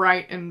dad is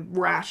right and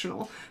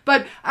rational?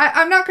 But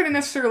I'm not going to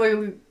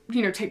necessarily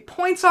take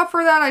points off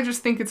for that. I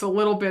just think it's a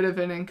little bit of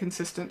an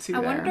inconsistency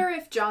there. I wonder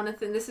if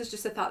Jonathan, this is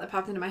just a thought that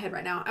popped into my head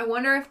right now, I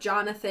wonder if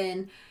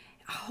Jonathan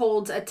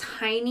holds a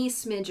tiny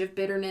smidge of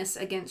bitterness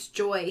against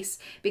Joyce,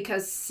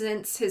 because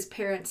since his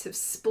parents have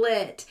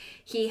split,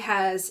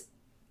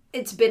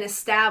 it's been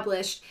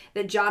established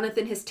that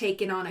Jonathan has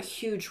taken on a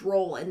huge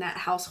role in that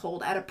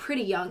household at a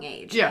pretty young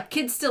age. Yeah.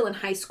 Kid's still in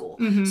high school.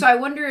 So I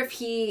wonder if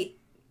he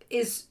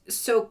is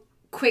so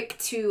quick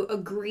to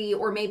agree,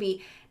 or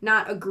maybe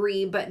not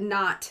agree, but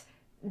not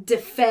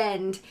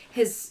defend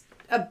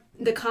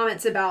the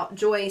comments about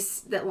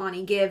Joyce that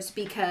Lonnie gives,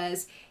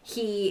 because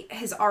he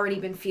has already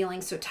been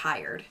feeling so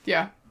tired.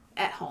 Yeah.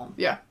 At home.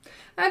 Yeah.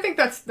 I think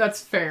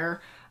that's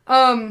fair.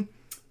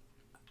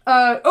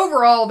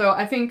 Overall, though,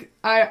 I think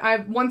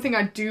one thing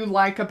I do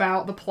like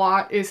about the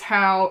plot is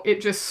how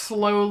it just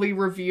slowly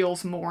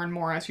reveals more and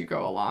more as you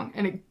go along,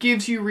 and it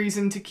gives you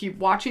reason to keep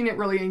watching. It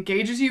really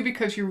engages you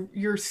because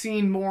you're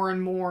seeing more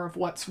and more of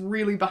what's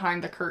really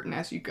behind the curtain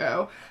as you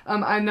go.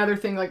 Another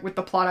thing, like with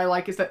the plot, I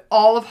like is that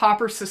all of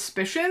Hopper's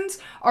suspicions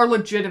are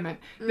legitimate.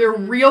 They're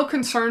real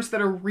concerns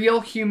that a real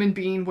human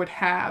being would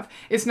have.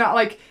 It's not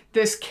like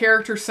this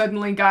character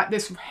suddenly got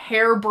this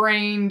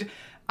harebrained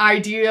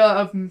idea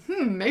of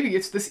maybe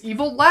it's this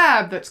evil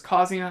lab that's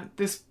causing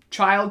this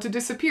child to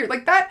disappear.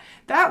 Like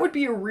that would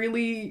be a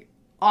really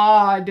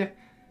odd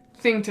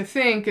thing to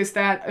think, is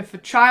that if a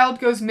child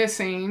goes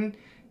missing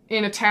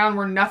in a town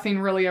where nothing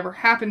really ever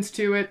happens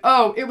to it,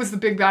 it was the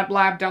big bad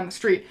lab down the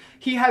street.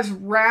 He has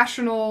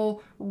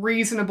rational,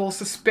 reasonable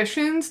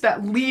suspicions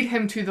that lead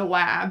him to the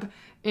lab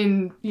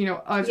in,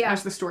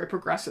 as the story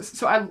progresses.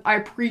 So I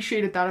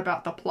appreciated that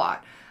about the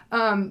plot.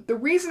 The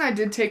reason I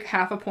did take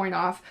half a point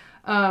off,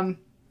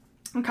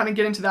 I'll kind of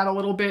get into that a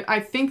little bit. I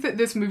think that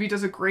this movie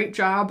does a great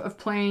job of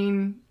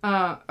playing,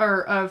 kind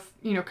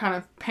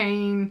of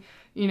paying,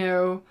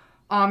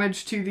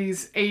 homage to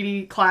these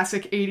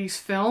classic 80s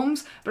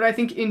films, but I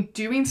think in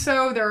doing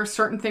so, there are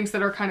certain things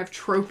that are kind of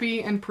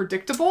tropey and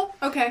predictable.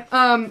 Okay.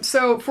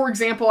 So for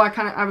example,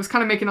 I was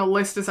kind of making a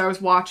list as I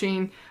was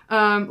watching,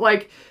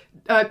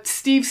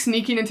 Steve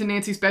sneaking into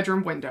Nancy's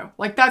bedroom window.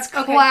 Like, that's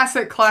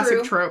classic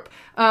True. trope.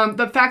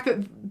 The fact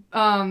that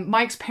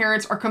Mike's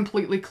parents are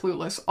completely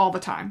clueless all the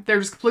time. They're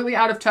just completely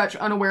out of touch,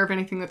 unaware of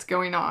anything that's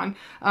going on.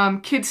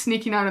 Kids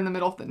sneaking out in the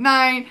middle of the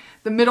night.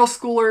 The middle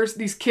schoolers,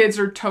 these kids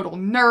are total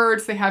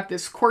nerds. They have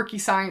this quirky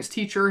science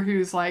teacher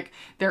who's like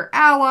their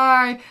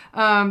ally.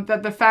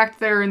 That the fact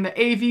they're in the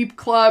AV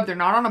club, they're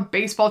not on a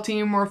baseball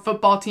team or a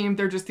football team.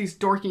 They're just these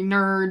dorky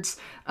nerds.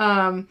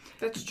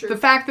 That's true. The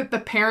fact that the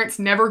parents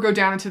never go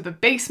down into the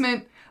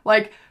basement,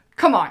 like,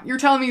 come on, you're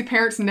telling me the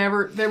parents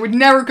they would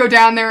never go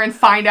down there and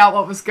find out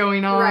what was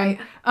going on. Right.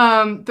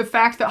 The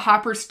fact that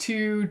Hopper's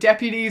 2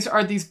 deputies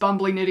are these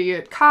bumbling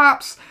idiot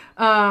cops.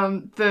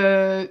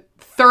 The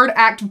third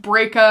act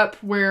breakup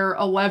where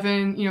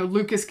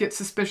Lucas gets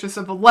suspicious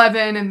of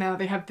 11, and now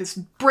they have this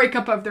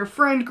breakup of their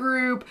friend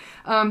group.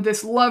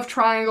 This love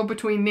triangle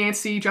between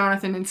Nancy,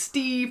 Jonathan, and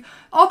Steve.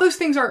 All those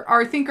things are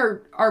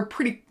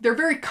they're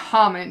very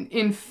common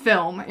in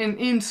film and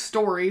in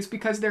stories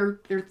because they're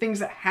things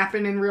that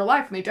happen in real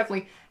life, and they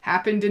definitely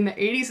happened in the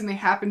 80s and they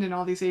happened in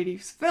all these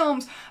 80s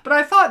films. But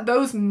I thought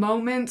those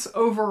moments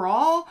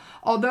overall,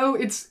 although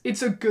it's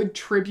a good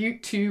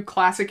tribute to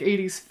classic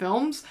 80s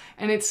films,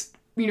 and it's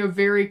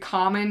very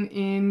common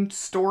in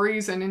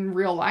stories and in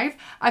real life,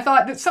 I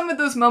thought that some of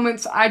those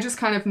moments I just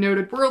kind of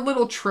noted were a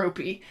little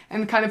tropey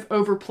and kind of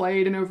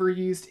overplayed and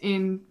overused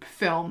in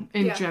film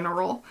in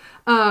general.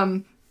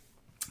 One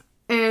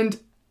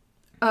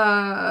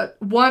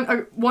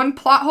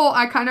plot hole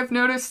I kind of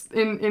noticed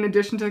in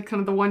addition to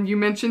kind of the one you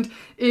mentioned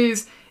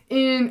is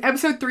in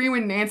episode 3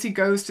 when Nancy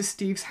goes to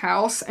Steve's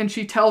house and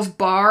she tells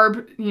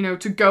Barb,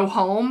 to go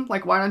home.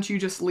 Like, why don't you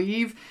just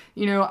leave?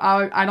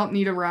 I don't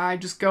need a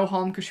ride. Just go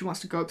home, because she wants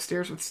to go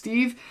upstairs with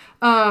Steve.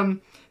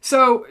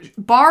 So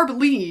Barb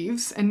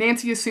leaves and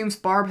Nancy assumes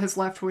Barb has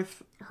left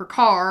with her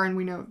car, and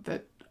we know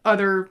that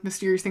other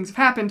mysterious things have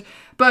happened.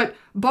 But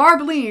Barb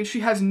leaves.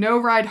 She has no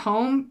ride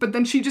home, but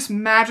then she just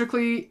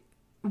magically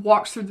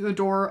walks through the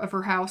door of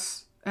her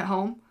house at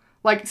home.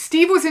 Like,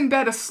 Steve was in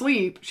bed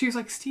asleep. She was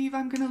like, Steve,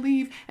 I'm gonna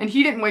leave. And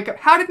he didn't wake up.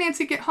 How did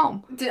Nancy get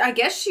home? I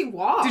guess she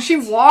walked. Did she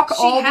walk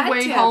all the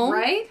way home?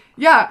 Right?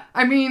 Yeah.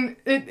 I mean,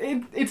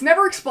 it's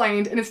never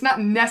explained, and it's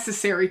not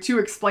necessary to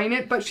explain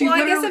it, but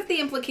I guess if the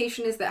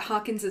implication is that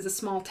Hawkins is a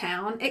small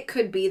town, it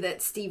could be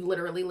that Steve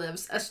literally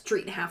lives a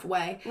street and a half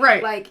away.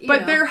 Right.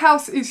 But their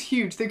house is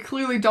huge. They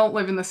clearly don't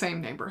live in the same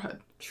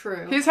neighborhood.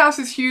 True. His house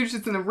is huge.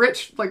 It's in a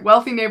rich,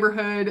 wealthy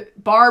neighborhood.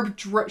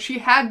 She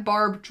had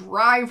Barb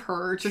drive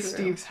her to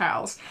Steve's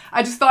house.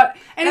 I just thought,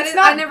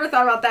 I never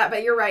thought about that,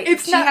 but you're right.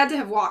 She had to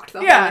have walked the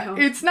whole way home.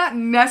 Yeah, it's not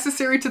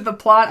necessary to the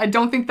plot. I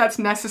don't think that's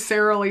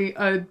necessarily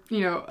a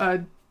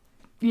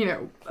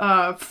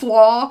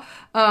flaw.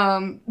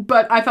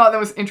 But I thought that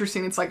was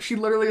interesting. It's like she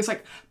literally was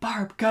like,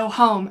 Barb, go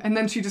home, and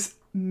then she just,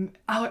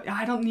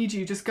 I don't need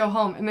you. Just go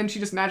home, and then she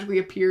just magically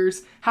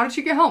appears. How did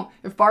she get home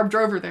if Barb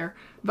drove her there?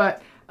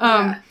 But.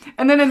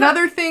 And then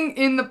another thing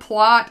in the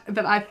plot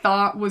that I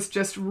thought was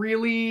just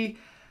really,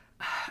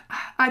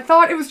 I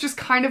thought it was just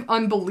kind of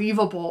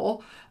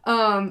unbelievable,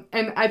 and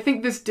I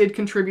think this did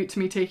contribute to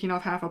me taking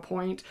off half a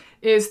point,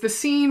 is the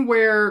scene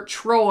where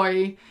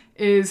Troy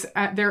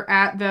they're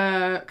at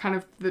the kind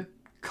of the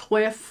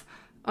cliff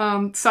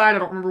side, I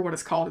don't remember what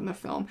it's called in the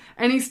film,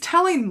 and he's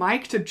telling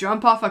Mike to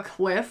jump off a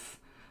cliff.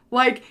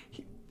 Like,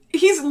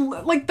 he's,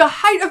 like, the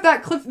height of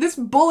that cliff, this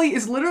bully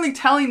is literally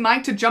telling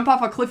Mike to jump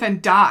off a cliff and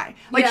die.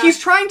 Like, he's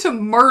trying to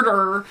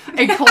murder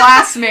a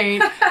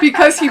classmate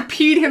because he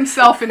peed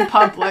himself in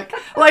public.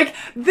 Like,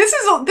 this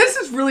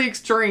is really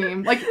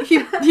extreme. Like,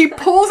 he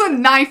pulls a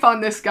knife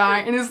on this guy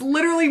and is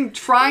literally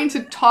trying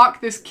to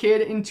talk this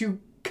kid into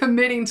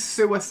committing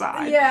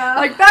suicide. Yeah.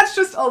 Like, that's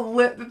just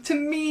to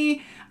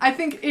me, I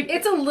think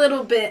it's a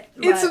little bit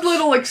much. It's a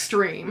little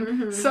extreme.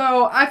 Mm-hmm.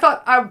 So I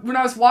thought, when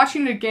I was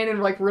watching it again and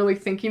really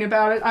thinking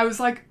about it, I was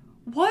like,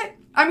 what?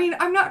 I mean,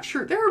 I'm not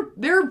sure.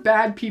 There are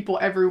bad people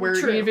everywhere,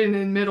 even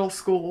in middle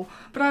school.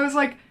 But I was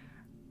like,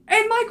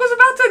 and Mike was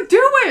about to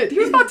do it! He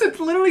was about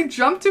to literally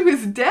jump to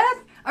his death.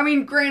 I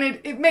mean,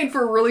 granted, it made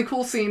for a really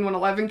cool scene when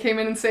 11 came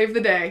in and saved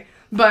the day.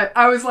 But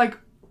I was like,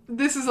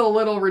 this is a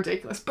little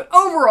ridiculous. But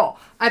overall,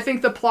 I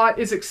think the plot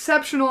is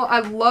exceptional. I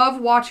love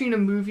watching a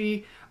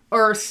movie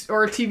or a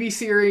TV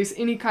series,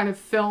 any kind of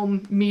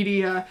film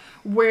media,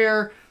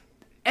 where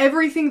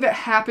everything that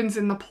happens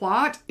in the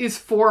plot is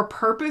for a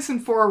purpose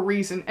and for a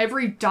reason.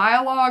 Every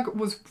dialogue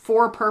was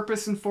for a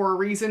purpose and for a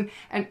reason,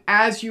 and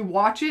as you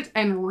watch it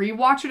and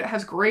rewatch it, it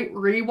has great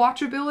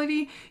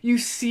rewatchability. You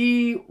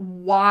see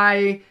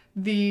why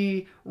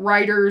the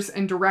writers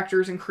and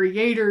directors and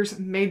creators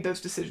made those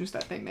decisions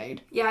that they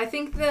made. Yeah, I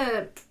think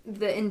the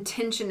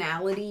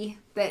intentionality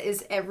that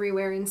is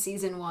everywhere in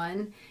season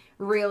 1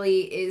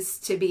 really is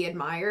to be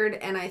admired,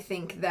 and I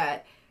think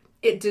that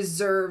it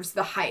deserves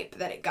the hype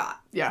that it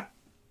got. Yeah.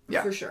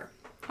 For sure.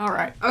 All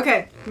right.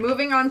 Okay,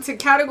 moving on to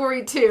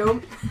category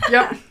 2.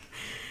 Yep.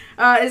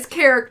 Is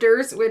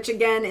characters, which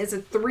again is a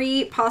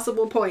 3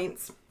 possible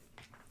points.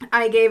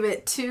 I gave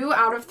it 2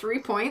 out of 3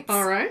 points.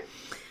 All right.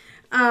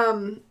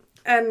 And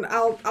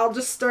I'll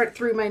just start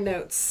through my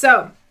notes.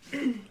 So,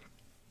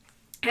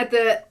 at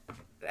the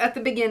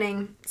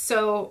beginning,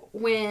 so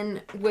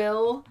when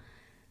Will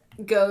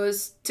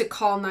goes to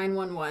call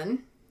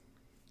 911,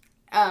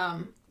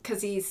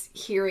 because he's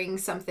hearing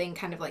something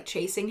kind of like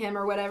chasing him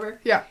or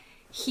whatever. Yeah.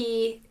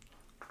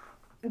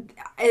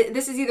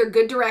 This is either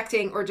good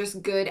directing or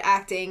just good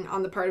acting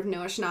on the part of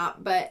Noah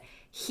Schnapp, but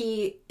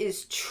he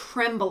is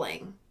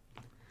trembling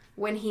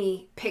when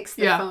he picks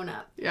the phone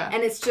up. Yeah.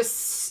 And it's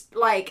just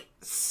like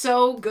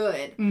so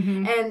good.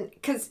 Mm-hmm. And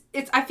because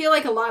I feel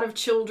like a lot of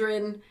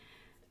children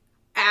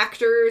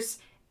actors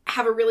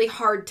have a really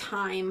hard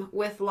time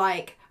with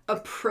like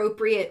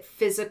appropriate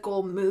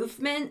physical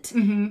movement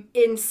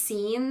in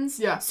scenes.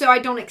 Yeah. So I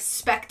don't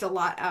expect a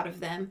lot out of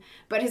them.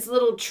 But his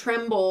little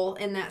tremble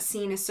in that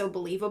scene is so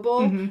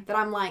believable that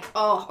I'm like,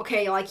 oh,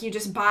 okay, like you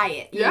just buy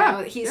it. You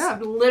know, he's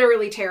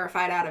literally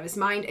terrified out of his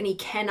mind and he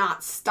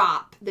cannot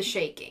stop the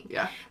shaking.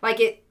 Yeah.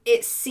 Like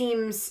it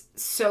seems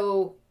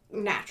so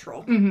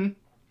natural.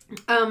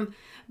 Mm-hmm.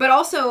 But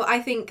also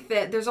I think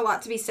that there's a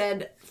lot to be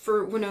said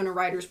for Winona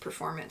Ryder's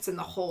performance in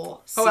the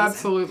whole season. Oh,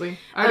 absolutely.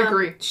 I'd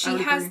agree. She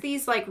has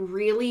these like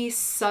really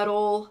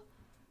subtle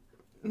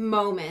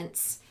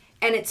moments.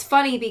 And it's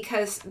funny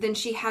because then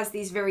she has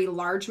these very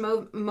large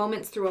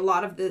moments through a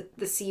lot of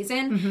the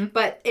season.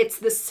 But it's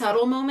the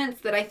subtle moments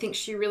that I think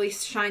she really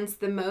shines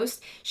the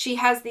most. She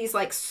has these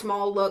like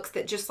small looks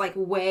that just like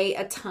weigh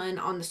a ton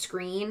on the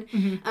screen.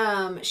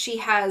 She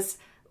has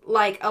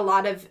like a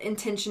lot of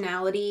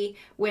intentionality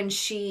when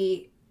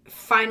she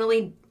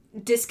finally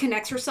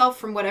disconnects herself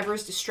from whatever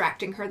is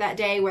distracting her that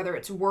day, whether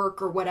it's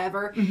work or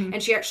whatever,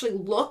 and she actually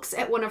looks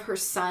at one of her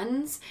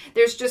sons.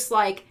 There's just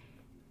like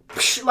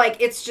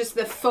it's just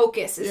the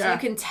focus, as you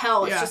can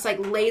tell, it's just like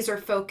laser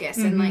focus,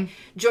 and like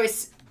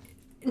Joyce,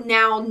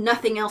 now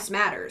nothing else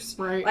matters,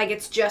 right? Like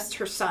it's just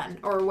her son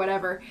or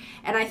whatever.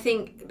 And I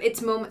think it's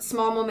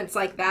small moments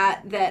like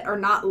that are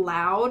not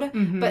loud,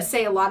 but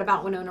say a lot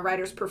about Winona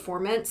Ryder's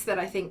performance that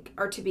I think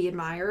are to be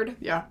admired.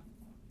 Yeah.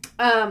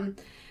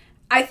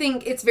 I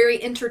think it's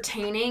very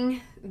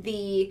entertaining,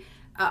 the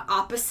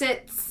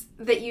opposites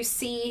that you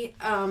see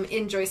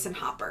in Joyce and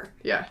Hopper.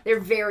 Yeah. They're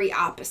very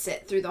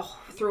opposite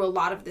through a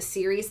lot of the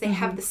series. They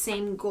have the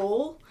same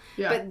goal,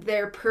 but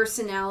their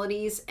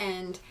personalities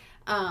and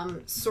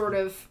sort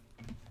of,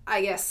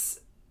 I guess,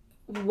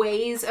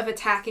 ways of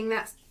attacking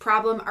that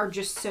problem are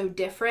just so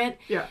different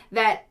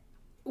that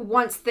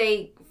once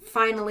they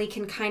finally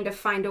can kind of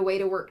find a way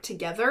to work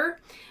together,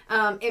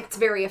 it's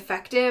very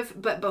effective.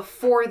 But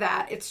before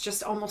that, it's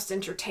just almost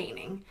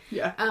entertaining.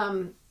 Yeah.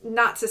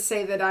 Not to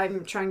say that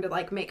I'm trying to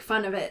like make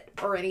fun of it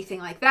or anything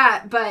like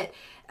that, but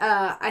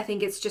I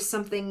think it's just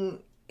something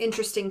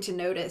interesting to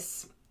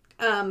notice.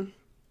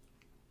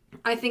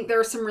 I think there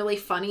are some really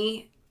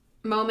funny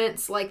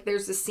moments. Like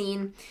there's a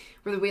scene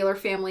where the Wheeler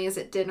family is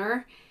at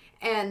dinner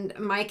and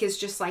Mike is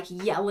just like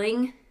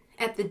yelling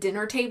at the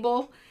dinner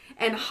table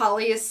and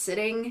Holly is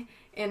sitting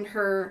in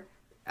her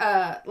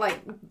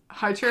like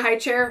high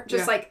chair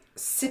just like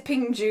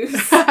sipping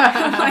juice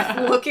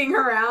like looking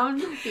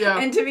around.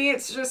 And to me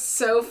it's just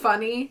so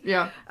funny.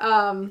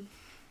 I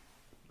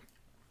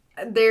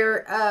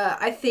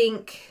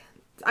think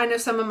I know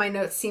some of my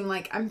notes seem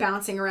like I'm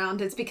bouncing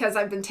around. It's because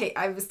I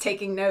was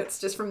taking notes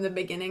just from the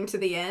beginning to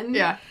the end.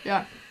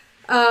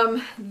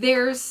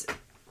 There's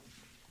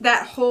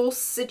that whole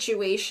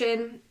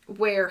situation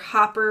where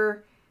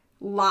Hopper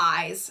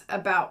lies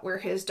about where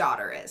his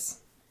daughter is.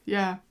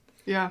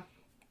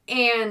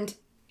 And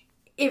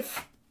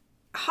if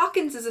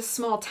Hawkins is a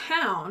small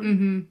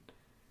town,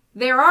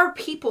 there are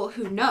people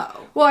who know.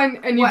 Well,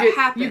 and you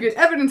happened. You get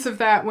evidence of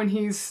that when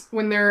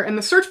they're in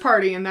the search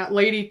party and that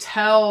lady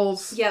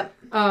tells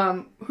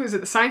who is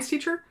it, the science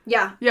teacher?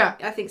 Yeah,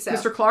 I think so.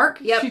 Mr. Clark?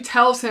 She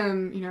tells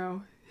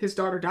him, his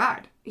daughter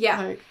died.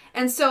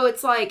 And so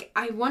it's like,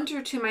 I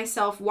wonder to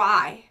myself,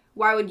 why?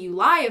 Why would you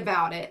lie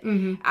about it?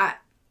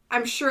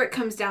 I'm sure it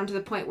comes down to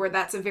the point where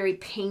that's a very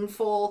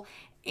painful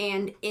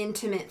and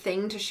intimate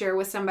thing to share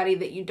with somebody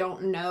that you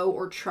don't know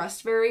or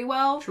trust very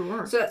well.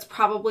 Sure. So that's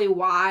probably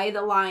why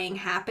the lying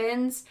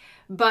happens.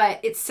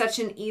 But it's such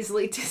an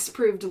easily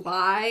disproved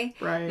lie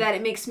that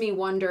it makes me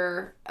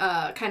wonder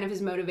kind of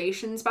his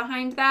motivations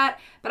behind that.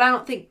 But I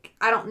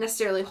don't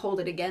necessarily hold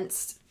it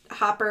against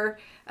Hopper.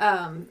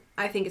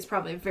 I think it's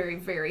probably a very,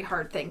 very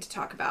hard thing to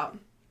talk about.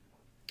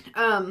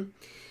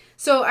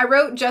 So I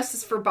wrote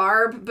Justice for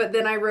Barb, but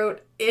then I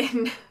wrote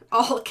in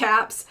all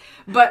caps,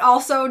 but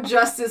also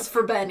Justice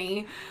for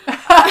Benny.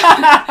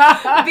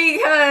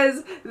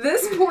 Because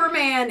this poor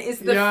man is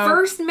the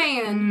first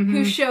man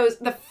who shows,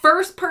 the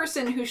first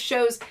person who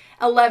shows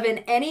Eleven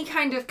any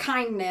kind of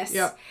kindness.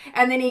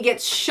 And then he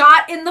gets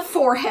shot in the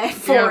forehead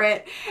for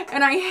it.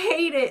 And I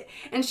hate it.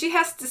 And she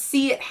has to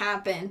see it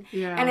happen.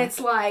 And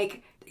it's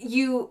like,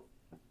 you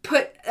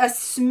put a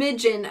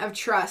smidgen of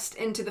trust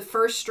into the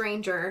first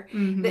stranger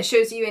that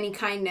shows you any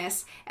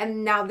kindness,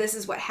 and now this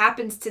is what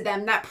happens to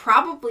them, that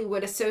probably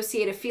would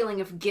associate a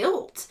feeling of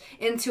guilt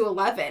into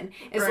Eleven.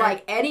 It's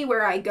like,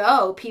 anywhere I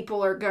go,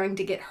 people are going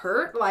to get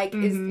hurt. Like,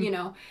 is, you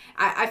know,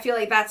 I feel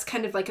like that's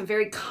kind of like a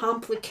very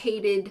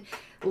complicated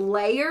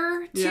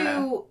layer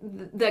to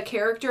the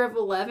character of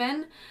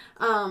Eleven.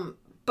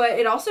 But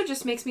it also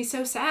just makes me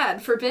so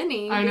sad for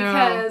Benny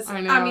because,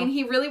 I mean,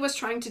 he really was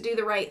trying to do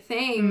the right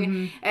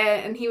thing,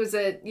 and he was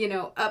a, you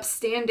know,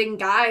 upstanding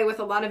guy with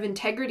a lot of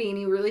integrity, and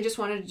he really just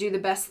wanted to do the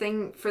best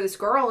thing for this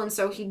girl, and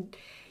so he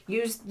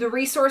used the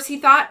resource he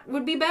thought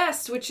would be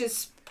best, which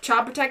is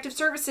Child Protective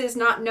Services,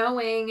 not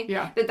knowing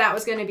that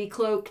was going to be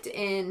cloaked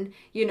in,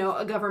 you know,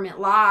 a government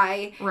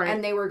lie,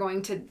 and they were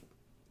going to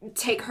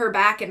take her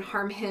back and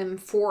harm him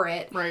for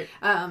it. Right.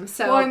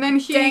 So, well, and then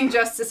dang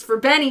justice for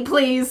Benny,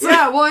 please.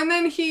 Yeah, well, and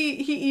then he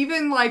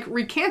even, like,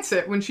 recants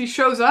it when she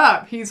shows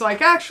up. He's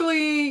like,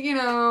 actually, you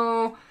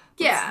know...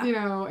 Yeah. You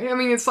know, I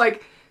mean, it's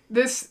like,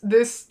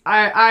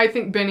 I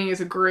think Benny is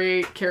a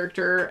great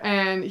character,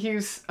 and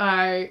he's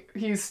you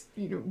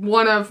know,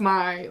 one of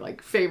my,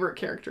 like, favorite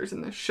characters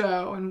in this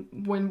show, and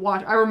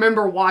I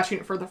remember watching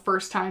it for the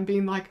first time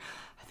being like,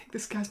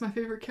 this guy's my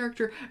favorite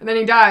character, and then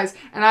he dies,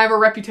 and I have a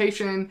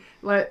reputation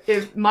that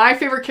if my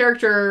favorite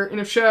character in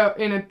a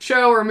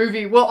show or a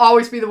movie will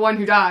always be the one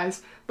who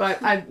dies,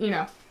 but I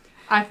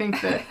think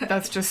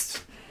that's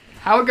just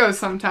how it goes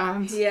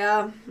sometimes.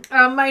 Yeah.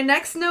 My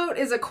next note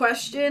is a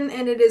question,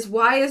 and it is,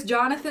 why is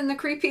Jonathan the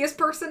creepiest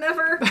person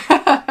ever?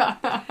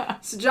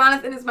 So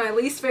Jonathan is my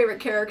least favorite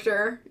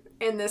character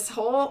in this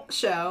whole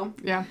show.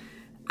 Yeah.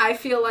 I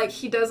feel like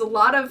he does a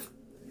lot of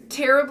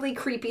terribly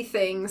creepy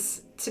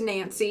things to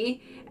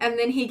Nancy, and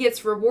then he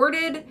gets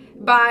rewarded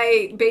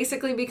by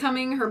basically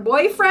becoming her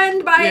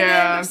boyfriend by the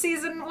end of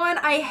season 1.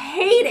 I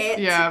hate it.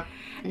 Yeah.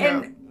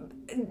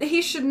 And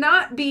he should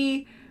not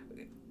be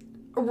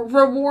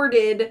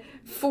rewarded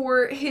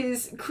for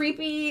his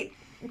creepy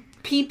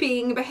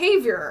peeping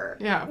behavior.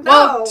 Yeah. No.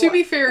 Well, to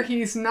be fair,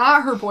 he's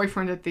not her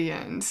boyfriend at the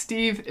end.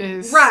 Steve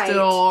is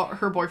still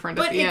her boyfriend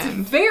at the end. But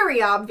it's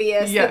very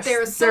obvious that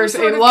there's some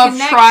sort a of love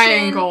connection.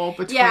 Triangle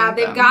between them. Yeah,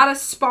 they've got a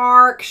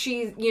spark.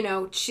 She's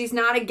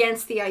not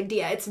against the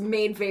idea. It's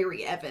made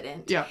very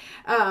evident. Yeah.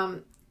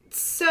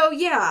 So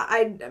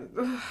yeah,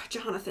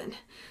 Jonathan.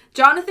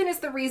 Jonathan is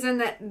the reason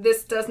that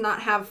this does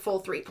not have full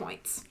 3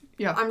 points.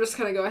 Yeah. I'm just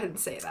gonna go ahead and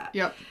say that.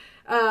 Yep.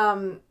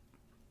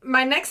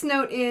 My next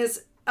note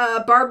is,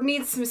 Barb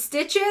needs some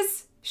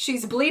stitches.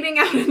 She's bleeding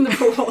out in the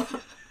pool.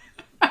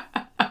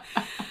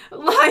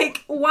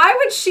 Like, why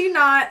would she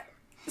not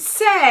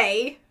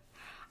say,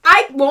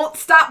 I won't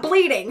stop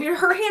bleeding?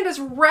 Her hand is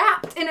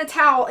wrapped in a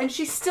towel and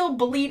she's still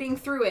bleeding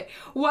through it.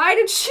 Why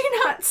did she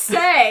not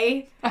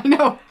say... I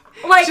know.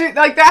 Like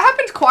that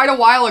happened quite a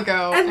while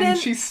ago, and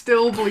she's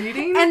still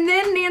bleeding. And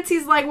then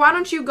Nancy's like, why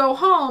don't you go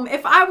home?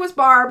 If I was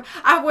Barb,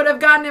 I would have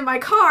gotten in my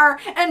car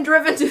and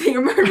driven to the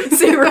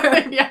emergency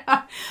room.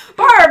 Yeah.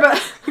 Barb!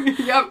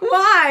 Yep.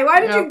 Why?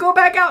 Why did you go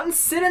back out and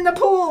sit in the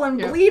pool and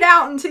bleed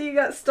out until you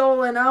got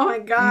stolen? Oh my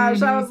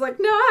gosh. I was like,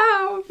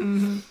 no!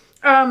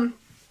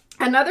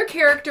 Another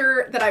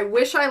character that I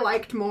wish I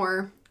liked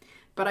more,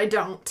 but I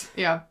don't,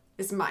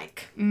 is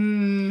Mike.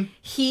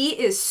 He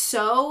is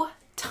so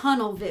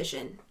tunnel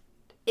vision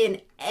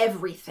in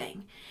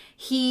everything.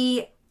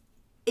 He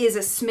is a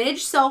smidge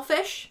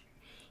selfish.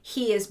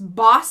 He is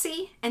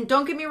bossy. And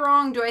don't get me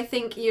wrong, do I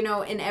think,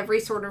 in every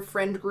sort of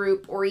friend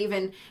group or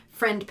even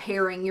friend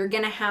pairing, you're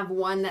going to have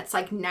one that's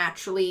like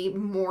naturally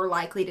more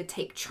likely to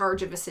take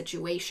charge of a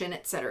situation,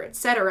 etc.,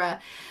 etc.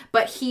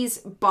 But he's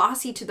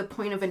bossy to the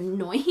point of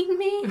annoying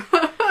me.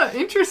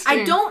 Interesting.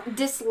 I don't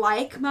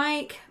dislike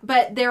Mike,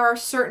 but there are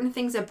certain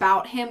things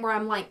about him where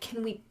I'm like,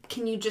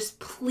 can you just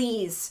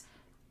please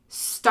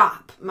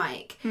stop,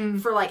 Mike,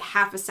 for like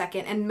half a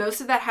second. And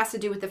most of that has to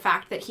do with the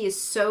fact that he is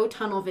so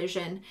tunnel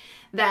vision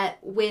that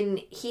when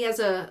he has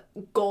a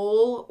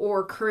goal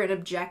or current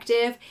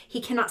objective, he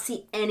cannot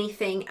see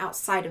anything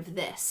outside of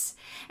this.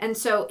 And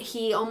so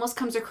he almost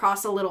comes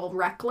across a little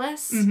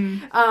reckless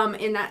in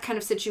that kind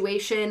of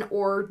situation,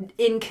 or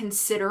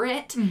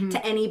inconsiderate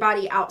to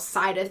anybody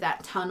outside of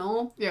that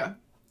tunnel. Yeah.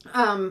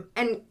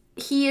 And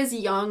he is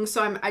young,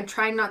 so I'm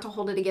trying not to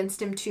hold it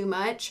against him too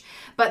much,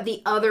 but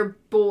the other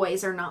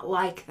boys are not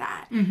like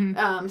that,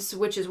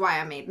 which is why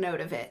I made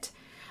note of it.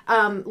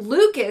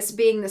 Lucas,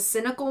 being the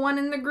cynical one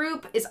in the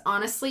group, is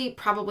honestly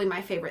probably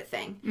my favorite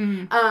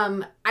thing.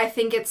 I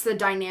think it's the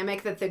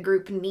dynamic that the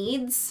group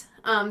needs.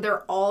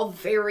 They're all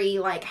very,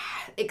 like,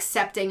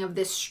 accepting of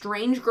this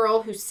strange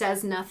girl who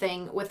says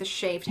nothing with a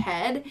shaved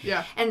head.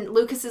 Yeah. And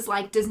Lucas is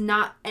like, does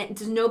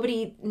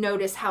nobody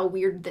notice how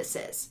weird this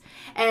is?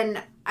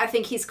 And I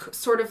think he's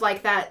sort of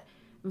like that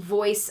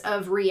voice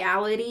of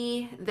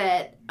reality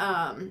that,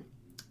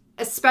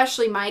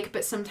 especially Mike,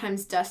 but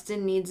sometimes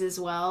Dustin needs as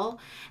well.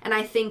 And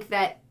I think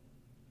that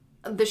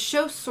the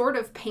show sort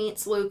of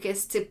paints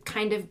Lucas to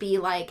kind of be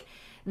like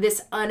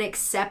this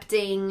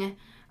unaccepting,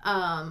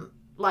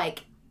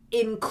 like,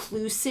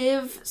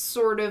 inclusive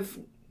sort of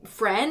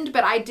friend,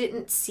 but I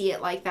didn't see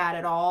it like that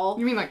at all.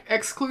 You mean like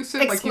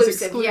exclusive? Exclusive, like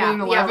he's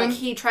excluding 11? Yeah, like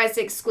he tries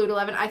to exclude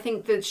 11. I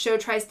think the show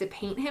tries to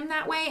paint him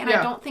that way, and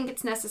I don't think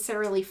it's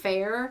necessarily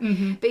fair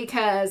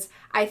because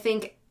I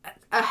think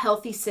a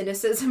healthy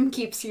cynicism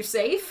keeps you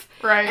safe.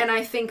 Right. And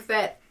I think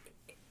that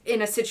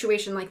in a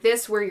situation like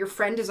this where your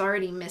friend is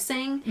already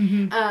missing,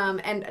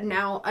 and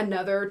now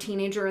another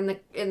teenager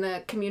in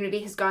the community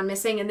has gone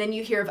missing, and then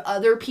you hear of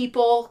other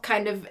people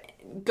kind of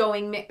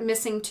going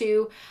missing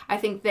too. I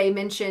think they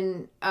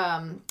mention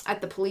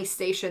at the police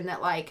station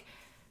that like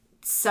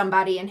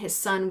somebody and his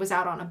son was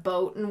out on a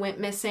boat and went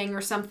missing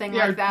or something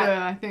like that.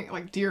 I think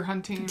like deer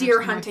hunting.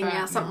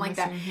 Something like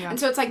that. Yeah. And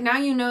so it's like now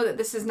you know that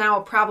this is now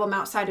a problem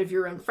outside of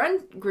your own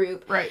friend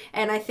group. Right.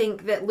 And I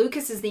think that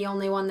Lucas is the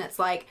only one that's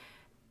like,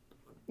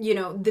 you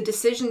know, the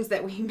decisions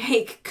that we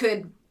make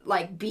could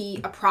like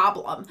be a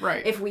problem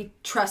if we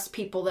trust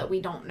people that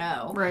we don't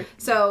know. Right.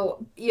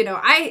 So, you know,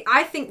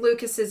 I think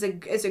Lucas is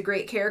a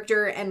great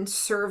character and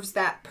serves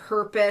that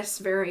purpose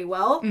very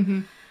well.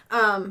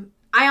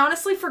 I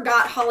honestly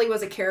forgot Holly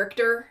was a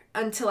character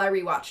until I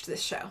rewatched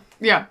this show.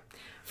 Yeah.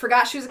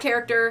 Forgot she was a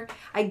character.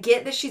 I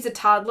get that she's a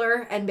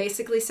toddler and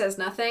basically says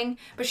nothing,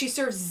 but she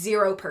serves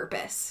zero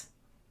purpose.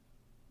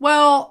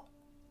 Well,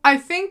 I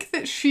think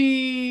that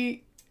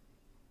she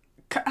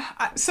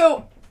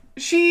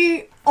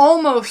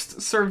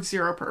almost served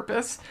zero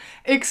purpose,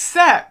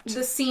 except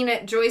the scene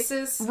at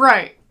Joyce's.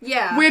 Right.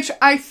 Yeah. Which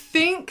I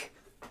think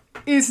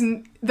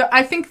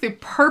I think the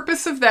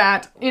purpose of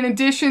that, in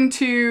addition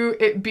to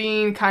it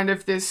being kind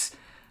of this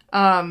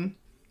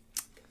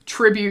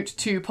tribute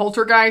to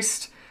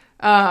Poltergeist,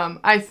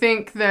 I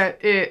think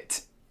that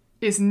it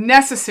is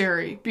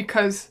necessary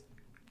because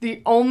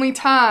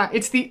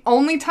it's the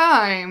only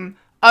time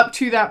up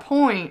to that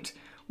point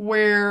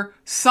where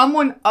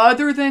someone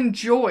other than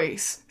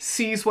Joyce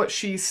sees what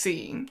she's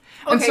seeing.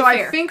 Okay, and so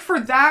fair. I think for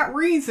that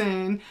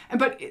reason,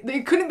 but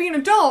it couldn't be an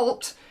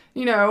adult,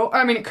 you know,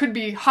 I mean, it could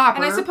be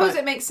Hopper. And I suppose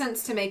it makes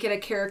sense to make it a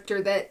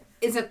character that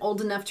isn't old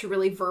enough to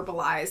really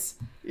verbalize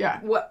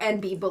and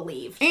be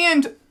believed.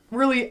 And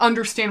really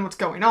understand what's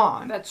going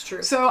on. That's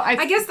true. So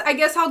I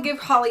guess I'll give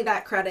Holly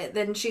that credit.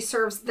 Then she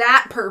serves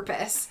that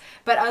purpose.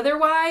 But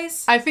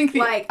otherwise, I think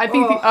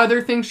the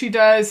other thing she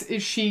does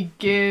is she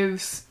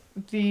gives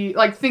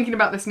thinking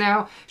about this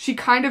now, she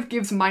kind of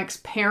gives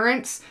Mike's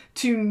parents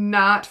to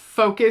not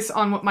focus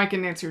on what Mike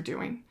and Nancy are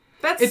doing.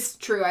 That's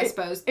true, I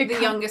suppose. The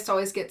youngest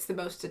always gets the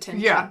most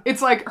attention. Yeah,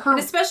 it's like her... And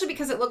especially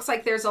because it looks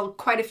like there's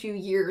quite a few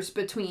years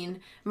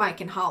between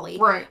Mike and Holly.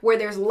 Right. Where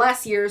there's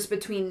less years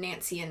between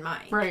Nancy and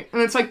Mike. Right.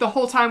 And it's like the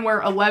whole time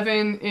where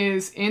 11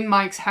 is in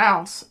Mike's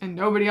house and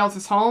nobody else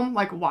is home.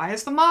 Like, why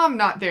is the mom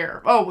not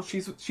there? Oh,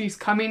 well, she's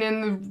coming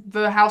in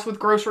the house with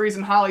groceries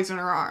and Holly's in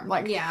her arm.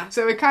 Like, yeah.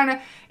 So it kind of...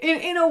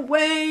 In a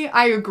way,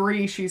 I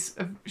agree she's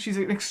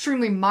an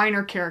extremely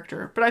minor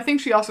character. But I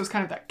think she also is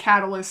kind of that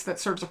catalyst that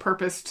serves a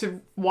purpose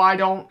to why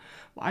don't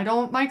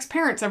Mike's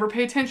parents ever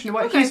pay attention to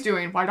what he's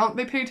doing? Why don't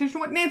they pay attention to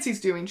what Nancy's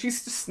doing?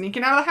 She's just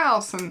sneaking out of the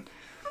house. And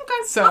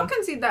so I'll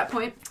concede that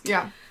point.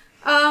 Yeah.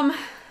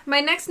 My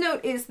next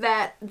note is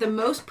that the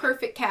most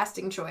perfect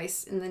casting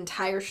choice in the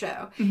entire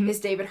show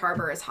is David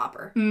Harbour as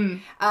Hopper.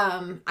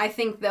 I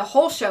think the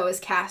whole show is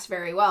cast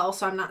very well,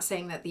 so I'm not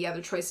saying that the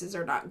other choices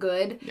are not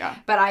good. Yeah.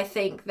 But I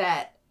think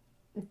that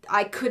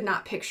I could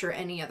not picture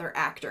any other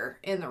actor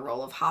in the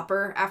role of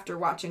Hopper after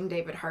watching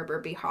David Harbour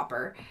be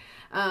Hopper.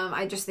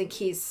 I just think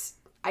he's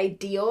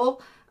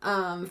ideal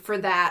for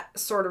that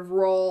sort of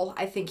role.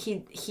 I think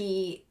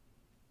he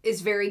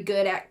is very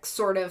good at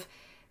sort of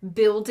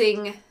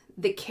building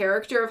the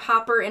character of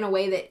Hopper in a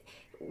way that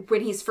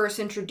when he's first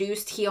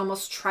introduced, he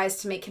almost tries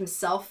to make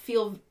himself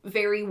feel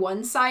very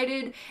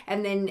one-sided.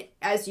 And then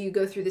as you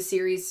go through the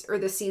series or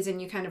the season,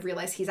 you kind of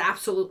realize he's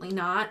absolutely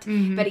not.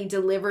 But he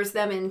delivers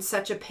them in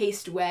such a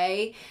paced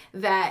way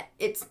that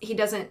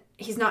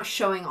he's not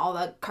showing all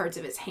the cards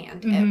of his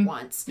hand at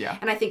once. Yeah.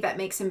 And I think that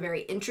makes him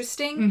very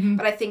interesting.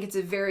 But I think it's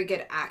a very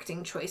good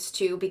acting choice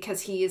too,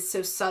 because he is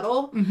so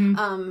subtle.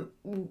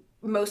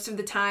 Most of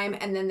the time,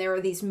 and then there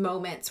are these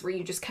moments where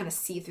you just kind of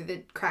see through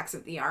the cracks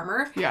of the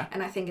armor. Yeah.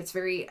 And I think it's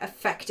very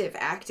effective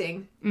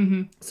acting.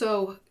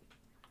 So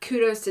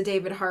kudos to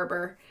David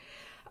Harbour.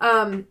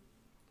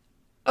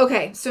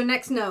 Okay, so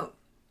next note,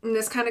 and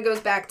this kind of goes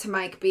back to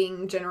Mike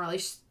being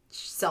generally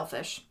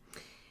selfish.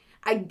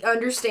 I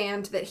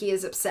understand that he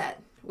is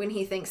upset when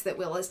he thinks that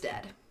Will is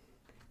dead,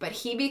 but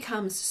he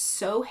becomes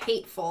so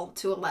hateful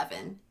to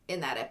 11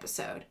 in that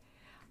episode.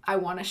 I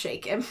want to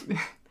shake him.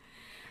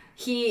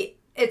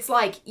 It's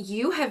like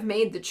you have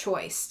made the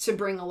choice to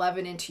bring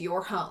 11 into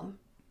your home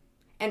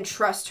and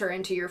trust her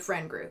into your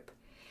friend group.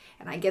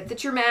 And I get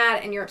that you're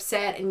mad and you're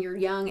upset and you're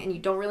young and you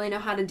don't really know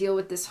how to deal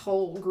with this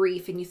whole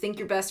grief and you think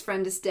your best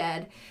friend is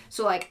dead.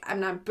 So, like,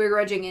 I'm not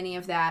begrudging any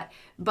of that.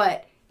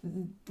 But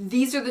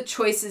these are the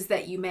choices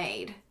that you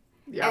made.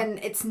 Yeah. And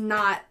it's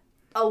not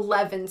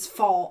 11's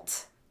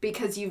fault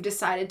because you've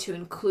decided to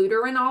include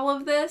her in all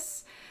of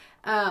this.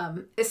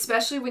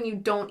 Especially when you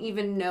don't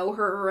even know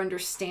her or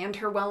understand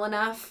her well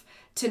enough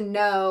to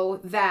know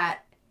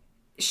that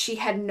she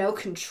had no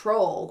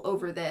control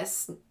over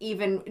this,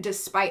 even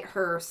despite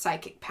her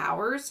psychic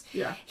powers.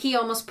 Yeah. He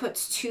almost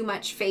puts too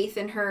much faith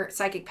in her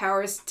psychic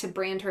powers to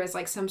brand her as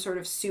like some sort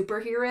of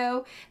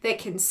superhero that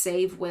can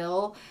save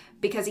Will,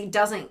 because he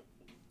doesn't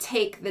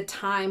take the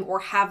time or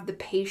have the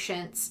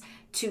patience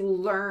to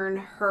learn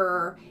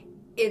her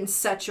in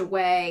such a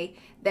way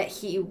that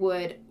he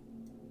would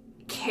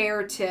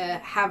care to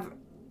have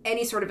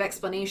any sort of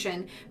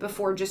explanation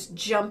before just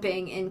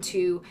jumping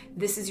into,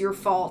 this is your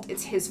fault,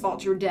 it's his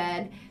fault, you're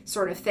dead,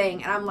 sort of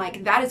thing. And I'm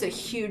like, that is a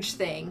huge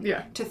thing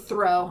to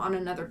throw on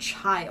another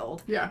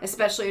child. Yeah.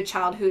 Especially a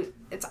child who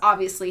it's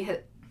obviously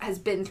has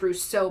been through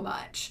so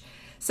much.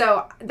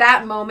 So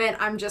that moment,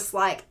 I'm just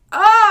like,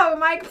 oh,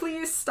 Mike,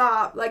 please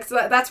stop. Like,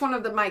 so that's one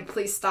of the Mike,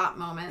 please stop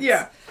moments.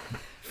 Yeah.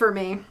 For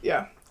me.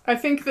 Yeah. I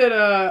think that,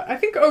 I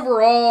think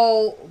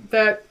overall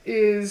that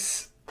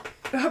is...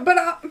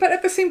 But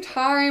at the same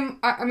time,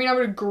 I mean, I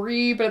would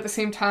agree, but at the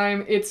same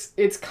time,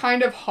 it's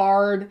kind of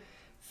hard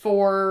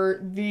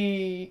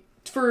to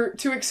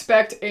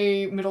expect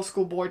a middle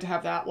school boy to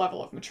have that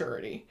level of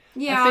maturity.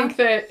 Yeah. I think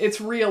that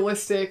it's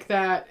realistic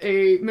that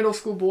a middle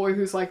school boy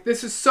who's like,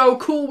 this is so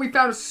cool, we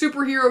found a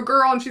superhero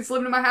girl and she's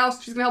living in my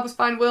house, she's gonna help us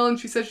find Will, and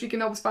she says she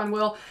can help us find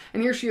Will,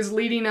 and here she is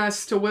leading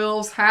us to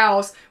Will's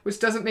house, which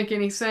doesn't make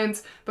any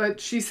sense, but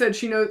she said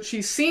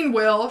she's seen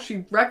Will,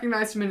 she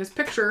recognized him in his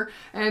picture,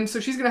 and so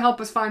she's gonna help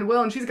us find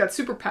Will, and she's got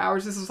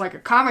superpowers, this is like a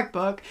comic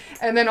book,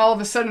 and then all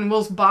of a sudden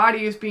Will's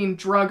body is being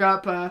drug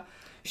up out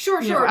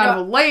of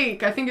a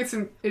lake. I think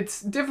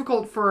it's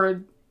difficult for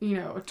a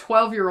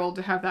 12-year-old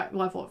to have that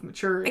level of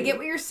maturity. I get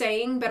what you're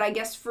saying, but I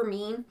guess for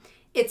me,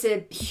 it's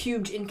a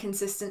huge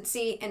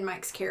inconsistency in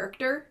Mike's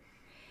character,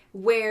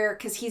 where,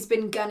 because he's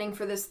been gunning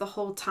for this the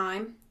whole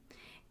time,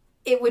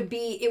 it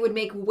would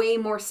make way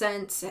more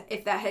sense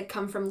if that had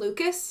come from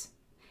Lucas,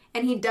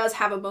 and he does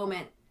have a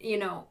moment,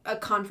 a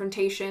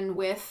confrontation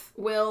with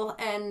Will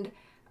and,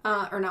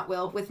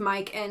 with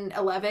Mike and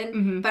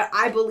 11, but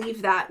I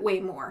believe that way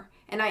more,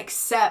 and I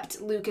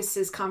accept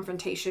Lucas's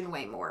confrontation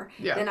way more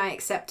than I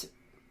accept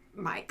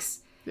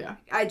Mike's. Yeah.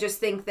 I just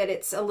think that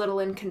it's a little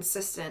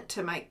inconsistent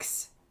to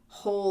Mike's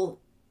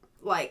whole,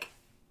 like,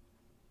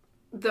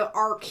 the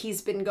arc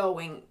he's been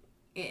going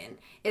in.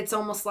 It's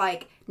almost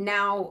like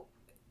now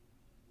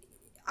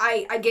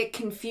I get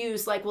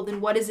confused, like, well, then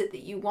what is it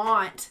that you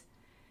want,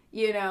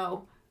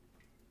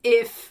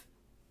 if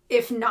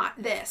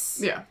not this?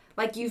 Yeah.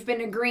 Like, you've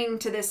been agreeing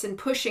to this and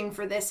pushing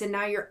for this, and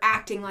now you're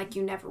acting like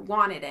you never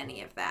wanted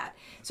any of that.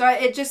 So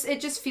it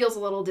just feels a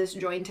little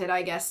disjointed,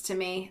 I guess, to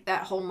me,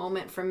 that whole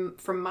moment from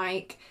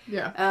Mike.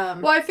 Yeah.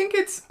 Well, I think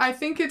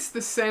it's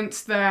the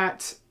sense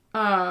that,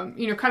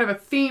 kind of a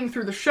theme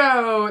through the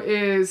show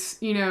is,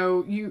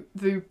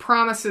 the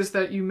promises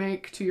that you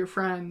make to your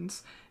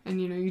friends, and,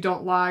 you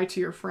don't lie to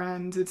your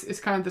friends. It's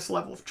kind of this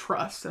level of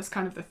trust. That's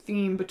kind of the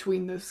theme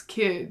between those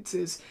kids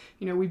is,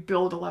 we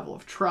build a level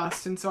of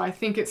trust. And so I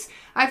think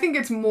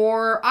it's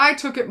more, I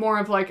took it more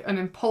of like an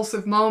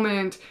impulsive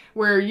moment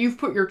where you've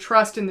put your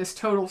trust in this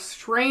total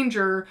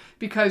stranger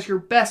because your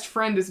best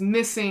friend is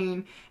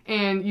missing,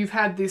 and you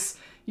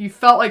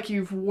felt like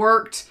you've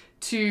worked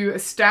to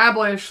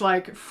establish,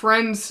 like,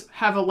 friends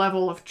have a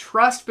level of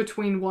trust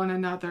between one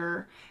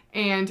another,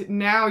 and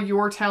now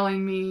you're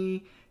telling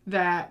me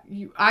that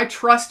I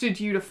trusted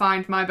you to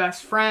find my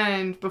best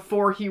friend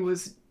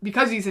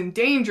because he's in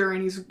danger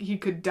and he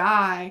could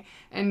die,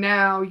 and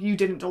now you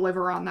didn't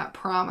deliver on that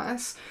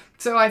promise.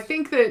 So I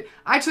think that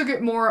I took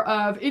it more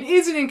of, it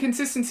is an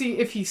inconsistency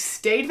if he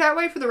stayed that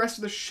way for the rest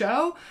of the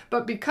show,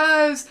 but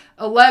because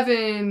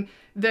 11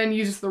 then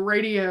uses the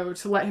radio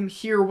to let him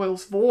hear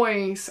Will's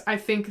voice, I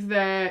think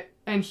that,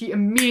 and he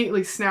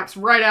immediately snaps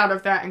right out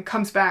of that and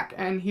comes back,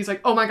 and he's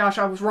like, oh my gosh,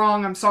 I was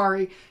wrong, I'm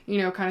sorry,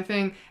 kind of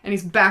thing, and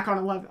he's back on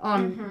 11,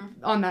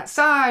 on that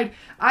side.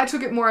 I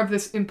took it more of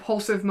this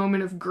impulsive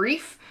moment of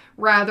grief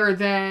rather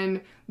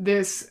than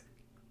this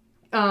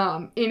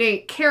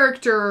innate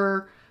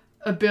character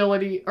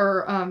ability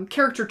or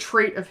character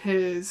trait of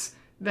his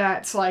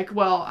that's like,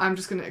 well, I'm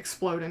just going to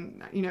explode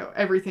and,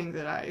 everything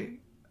that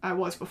I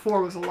was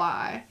before was a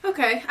lie.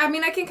 Okay. I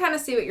mean, I can kind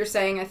of see what you're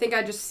saying. I think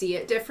I just see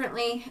it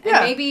differently. Yeah.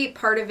 And maybe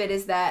part of it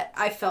is that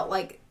I felt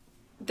like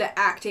the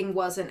acting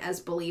wasn't as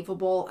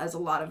believable as a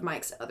lot of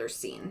Mike's other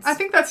scenes. I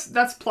think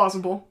that's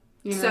plausible.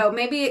 So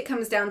maybe it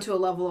comes down to a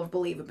level of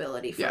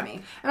believability for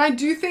me. And I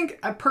do think,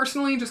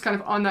 personally, just kind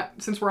of on that,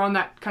 since we're on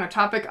that kind of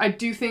topic, I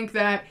do think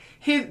that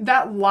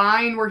that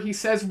line where he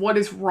says, what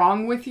is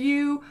wrong with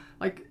you?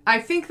 Like,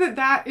 I think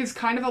that is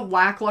kind of a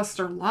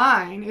lackluster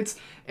line.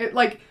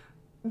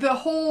 The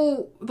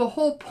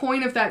whole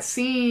point of that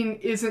scene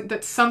isn't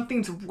that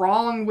something's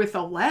wrong with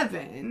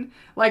 11.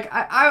 Like,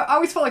 I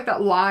always felt like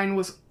that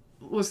line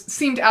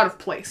seemed out of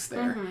place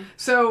there. Mm-hmm.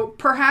 So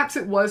perhaps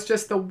it was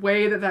just the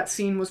way that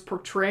scene was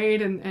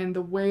portrayed and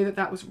the way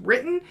that was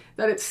written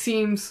that it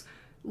seems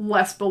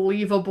less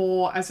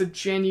believable as a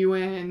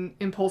genuine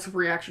impulsive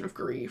reaction of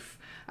grief.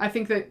 I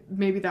think that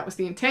maybe that was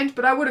the intent,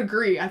 but I would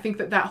agree. I think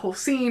that whole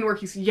scene where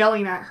he's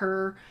yelling at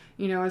her,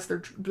 you know, as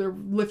they're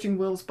lifting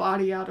Will's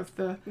body out of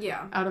the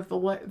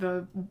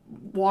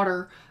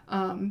water.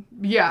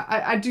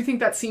 I do think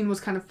that scene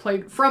was kind of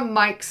played from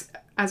Mike's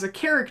as a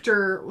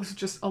character was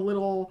just a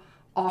little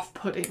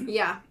off-putting.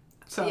 Yeah.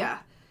 So yeah.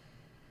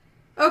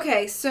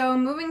 Okay, so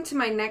moving to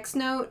my next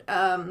note,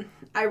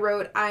 I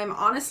wrote, I'm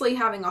honestly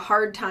having a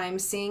hard time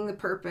seeing the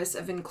purpose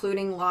of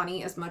including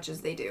Lonnie as much as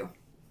they do.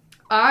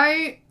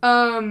 I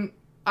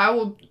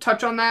will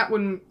touch on that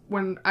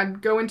when I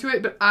go into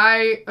it, but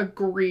I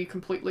agree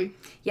completely.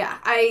 Yeah,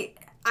 I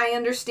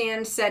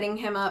understand setting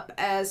him up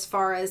as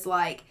far as,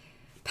 like,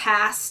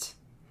 past,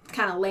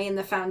 kind of laying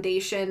the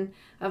foundation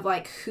of,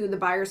 like, who the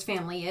Byers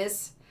family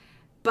is,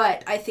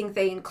 but I think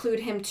they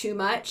include him too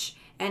much,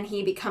 and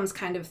he becomes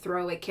kind of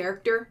throwaway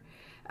character.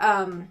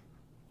 I'm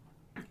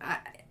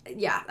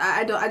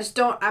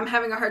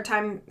having a hard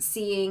time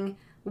seeing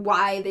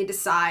why they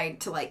decide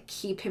to, like,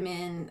 keep him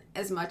in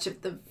as much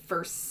of the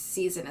first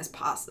season as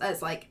possible,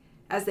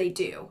 as they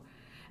do.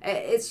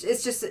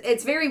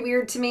 It's very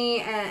weird to me,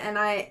 and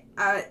I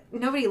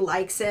nobody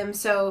likes him,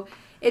 so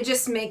it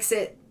just makes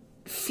it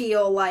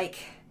feel like,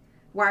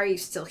 why are you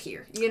still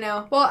here, you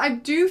know? Well, I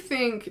do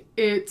think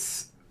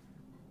it's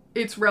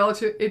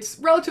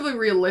relatively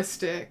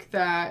realistic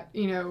that,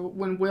 you know,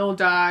 when Will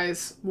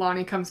dies,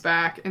 Lonnie comes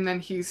back, and then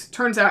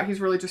turns out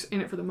he's really just in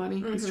it for the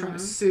money. Mm-hmm. He's trying to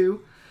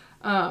sue.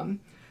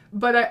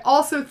 But I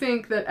also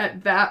think that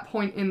at that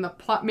point in the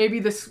plot,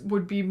 maybe this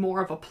would be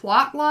more of a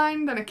plot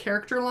line than a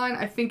character line.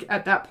 I think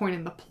at that point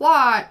in the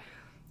plot,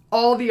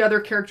 all the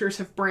other characters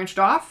have branched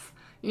off.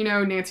 You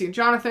know, Nancy and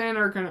Jonathan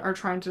are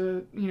trying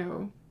to, you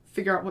know,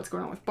 figure out what's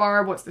going on with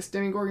Barb, what's this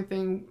Demogorgon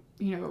thing,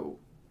 you know,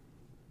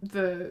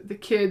 the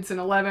kids and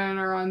Eleven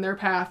are on their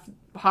path,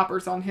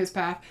 Hopper's on his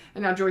path,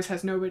 and now Joyce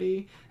has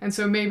nobody. And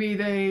so maybe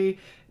they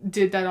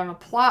did that on a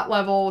plot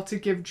level to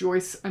give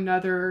Joyce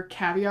another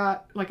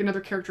caveat, like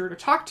another character to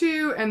talk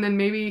to, and then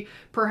maybe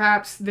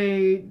perhaps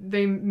they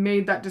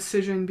made that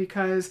decision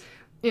because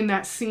in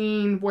that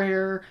scene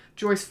where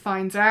Joyce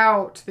finds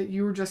out that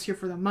you were just here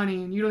for the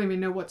money and you don't even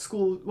know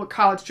what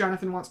college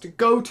Jonathan wants to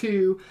go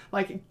to,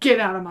 like, get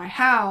out of my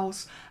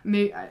house.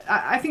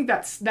 I think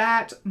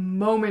that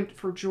moment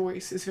for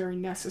Joyce is very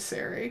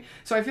necessary.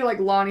 So I feel like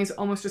Lonnie's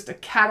almost just a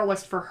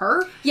catalyst for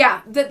her. Yeah,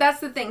 that's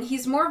the thing.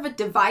 He's more of a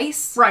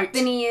device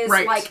than he is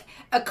like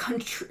a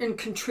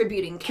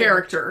contributing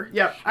character.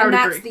 Yep, I would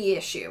agree. And that's the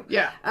issue.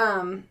 Yeah.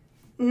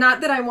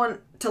 Not that I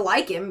want to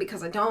like him,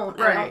 because I don't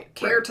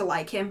care to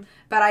like him,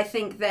 but I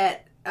think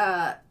that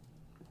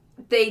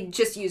they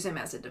just use him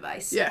as a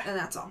device. Yeah. And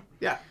that's all.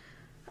 Yeah.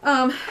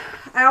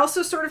 I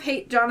also sort of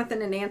hate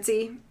Jonathan and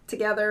Nancy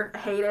together. I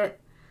hate it.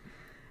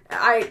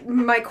 I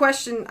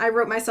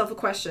wrote myself a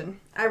question.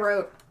 I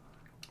wrote,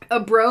 a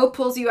bro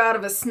pulls you out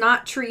of a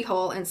snot tree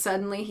hole and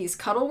suddenly he's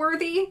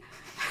cuddle-worthy.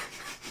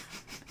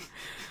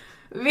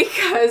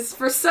 Because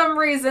for some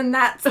reason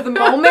that's the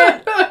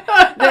moment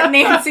that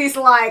Nancy's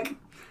like...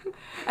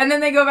 And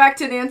then they go back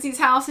to Nancy's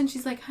house, and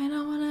she's like, I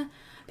don't want to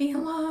be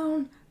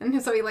alone.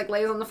 And so he, like,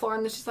 lays on the floor,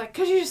 and then she's like,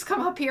 could you just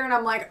come up here? And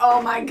I'm like,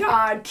 oh, my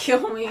God,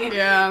 kill me.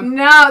 Yeah.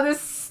 No, this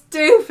is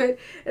stupid.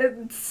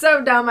 It's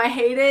so dumb. I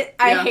hate it.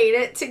 I hate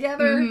it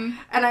together. Mm-hmm.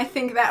 And I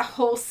think that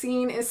whole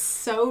scene is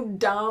so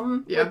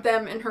dumb with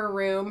them in her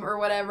room or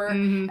whatever.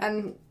 Mm-hmm.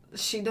 And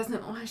she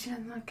doesn't want,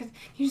 can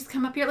you just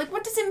come up here? Like,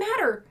 what does it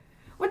matter?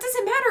 What does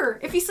it matter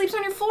if he sleeps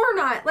on your floor or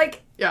not?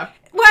 Like,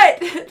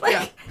 what?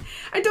 Like,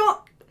 I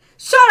don't...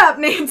 Shut up,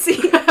 Nancy.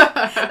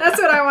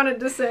 That's what I wanted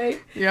to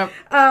say. Yep.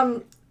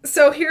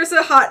 So here's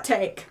a hot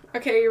take.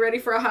 Okay, you ready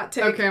for a hot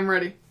take? Okay, I'm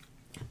ready.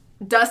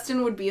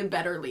 Dustin would be a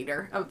better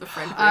leader of the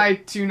friend group.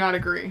 I do not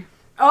agree.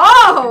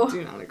 Oh! I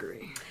do not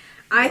agree.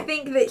 I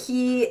think that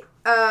he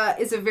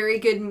is a very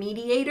good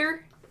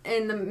mediator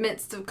in the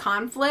midst of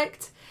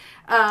conflict.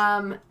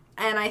 And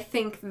I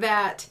think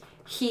that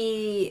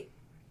he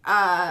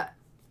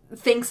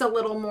thinks a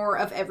little more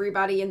of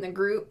everybody in the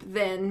group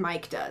than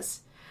Mike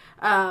does.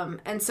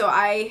 And so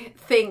I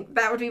think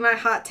that would be my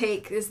hot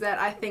take, is that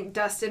I think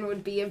Dustin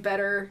would be a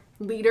better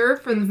leader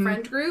for the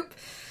friend group.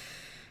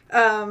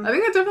 I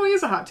think that definitely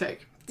is a hot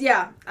take.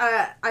 Yeah.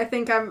 I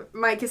think I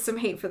might get some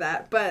hate for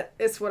that, but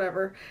it's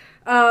whatever.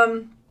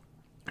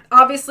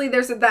 Obviously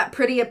there's that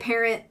pretty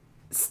apparent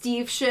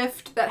Steve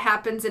shift that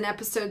happens in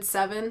episode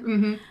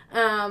 7.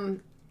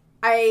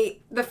 Mm-hmm.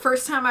 The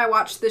first time I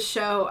watched this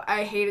show,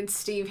 I hated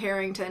Steve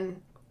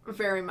Harrington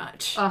very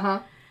much.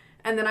 Uh-huh.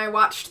 And then I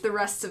watched the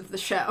rest of the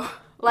show,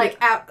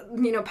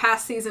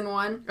 past season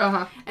 1.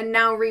 Uh-huh. And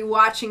now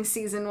rewatching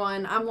season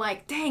 1, I'm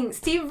like, dang,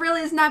 Steve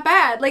really is not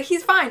bad. Like,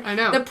 he's fine. I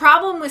know. The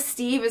problem with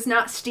Steve is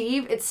not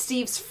Steve, it's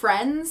Steve's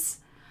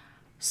friends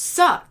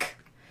suck.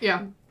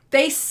 Yeah.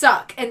 They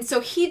suck. And so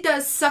he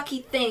does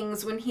sucky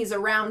things when he's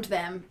around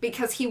them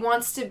because he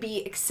wants to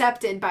be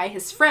accepted by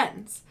his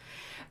friends.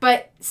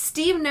 But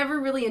Steve never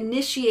really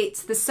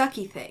initiates the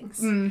sucky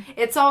things.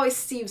 It's always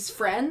Steve's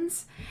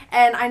friends.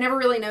 And I never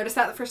really noticed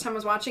that the first time I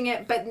was watching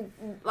it. But,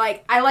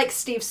 like, I like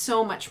Steve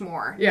so much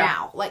more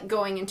now, like,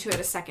 going into it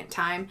a second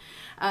time.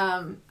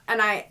 And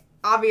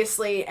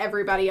obviously,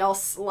 everybody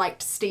else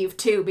liked Steve,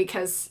 too,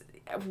 because,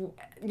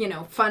 you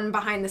know, fun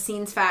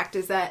behind-the-scenes fact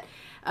is that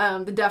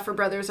the Duffer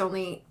Brothers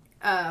only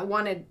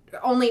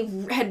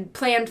had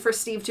planned for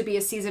Steve to be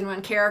a season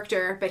 1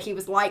 character, but he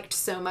was liked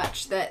so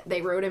much that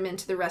they wrote him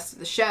into the rest of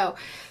the show.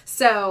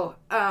 So,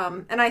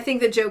 and I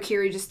think that Joe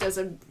Keery just does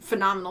a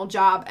phenomenal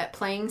job at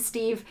playing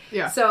Steve.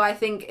 Yeah. So I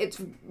think it's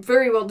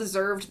very well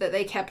deserved that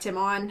they kept him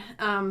on.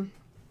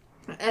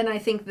 And I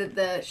think that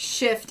the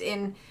shift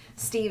in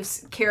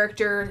Steve's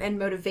character and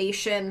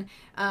motivation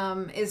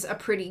is a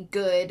pretty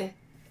good,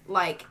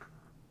 like,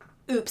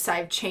 oops,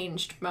 I've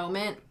changed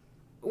moment,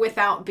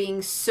 without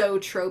being so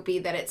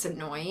tropey that it's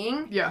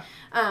annoying. Yeah.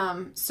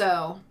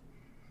 So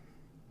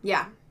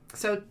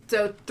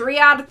 3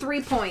 out of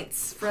 3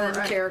 points for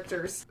them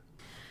characters.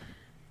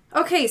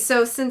 Okay,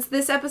 so since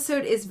this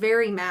episode is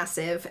very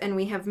massive and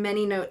we have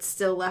many notes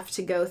still left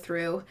to go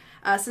through,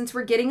 since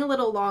we're getting a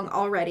little long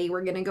already,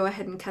 we're going to go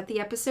ahead and cut the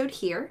episode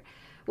here.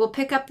 We'll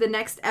pick up the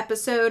next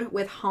episode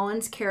with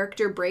Holland's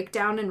character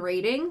breakdown and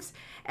ratings,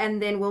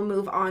 and then we'll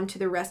move on to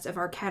the rest of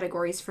our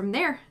categories from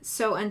there.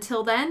 So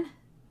until then,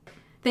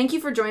 thank you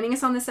for joining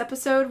us on this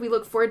episode. We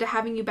look forward to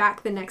having you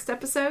back the next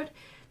episode.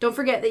 Don't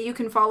forget that you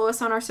can follow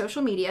us on our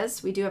social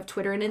medias. We do have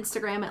Twitter and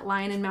Instagram at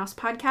Lion and Mouse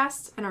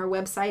Podcast, and our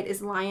website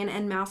is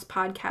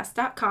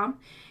lionandmousepodcast.com.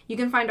 You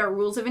can find our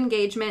rules of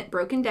engagement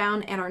broken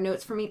down and our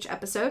notes from each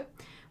episode.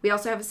 We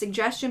also have a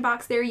suggestion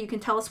box there. You can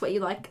tell us what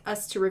you'd like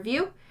us to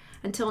review.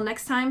 Until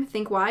next time,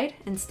 think wide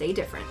and stay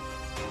different.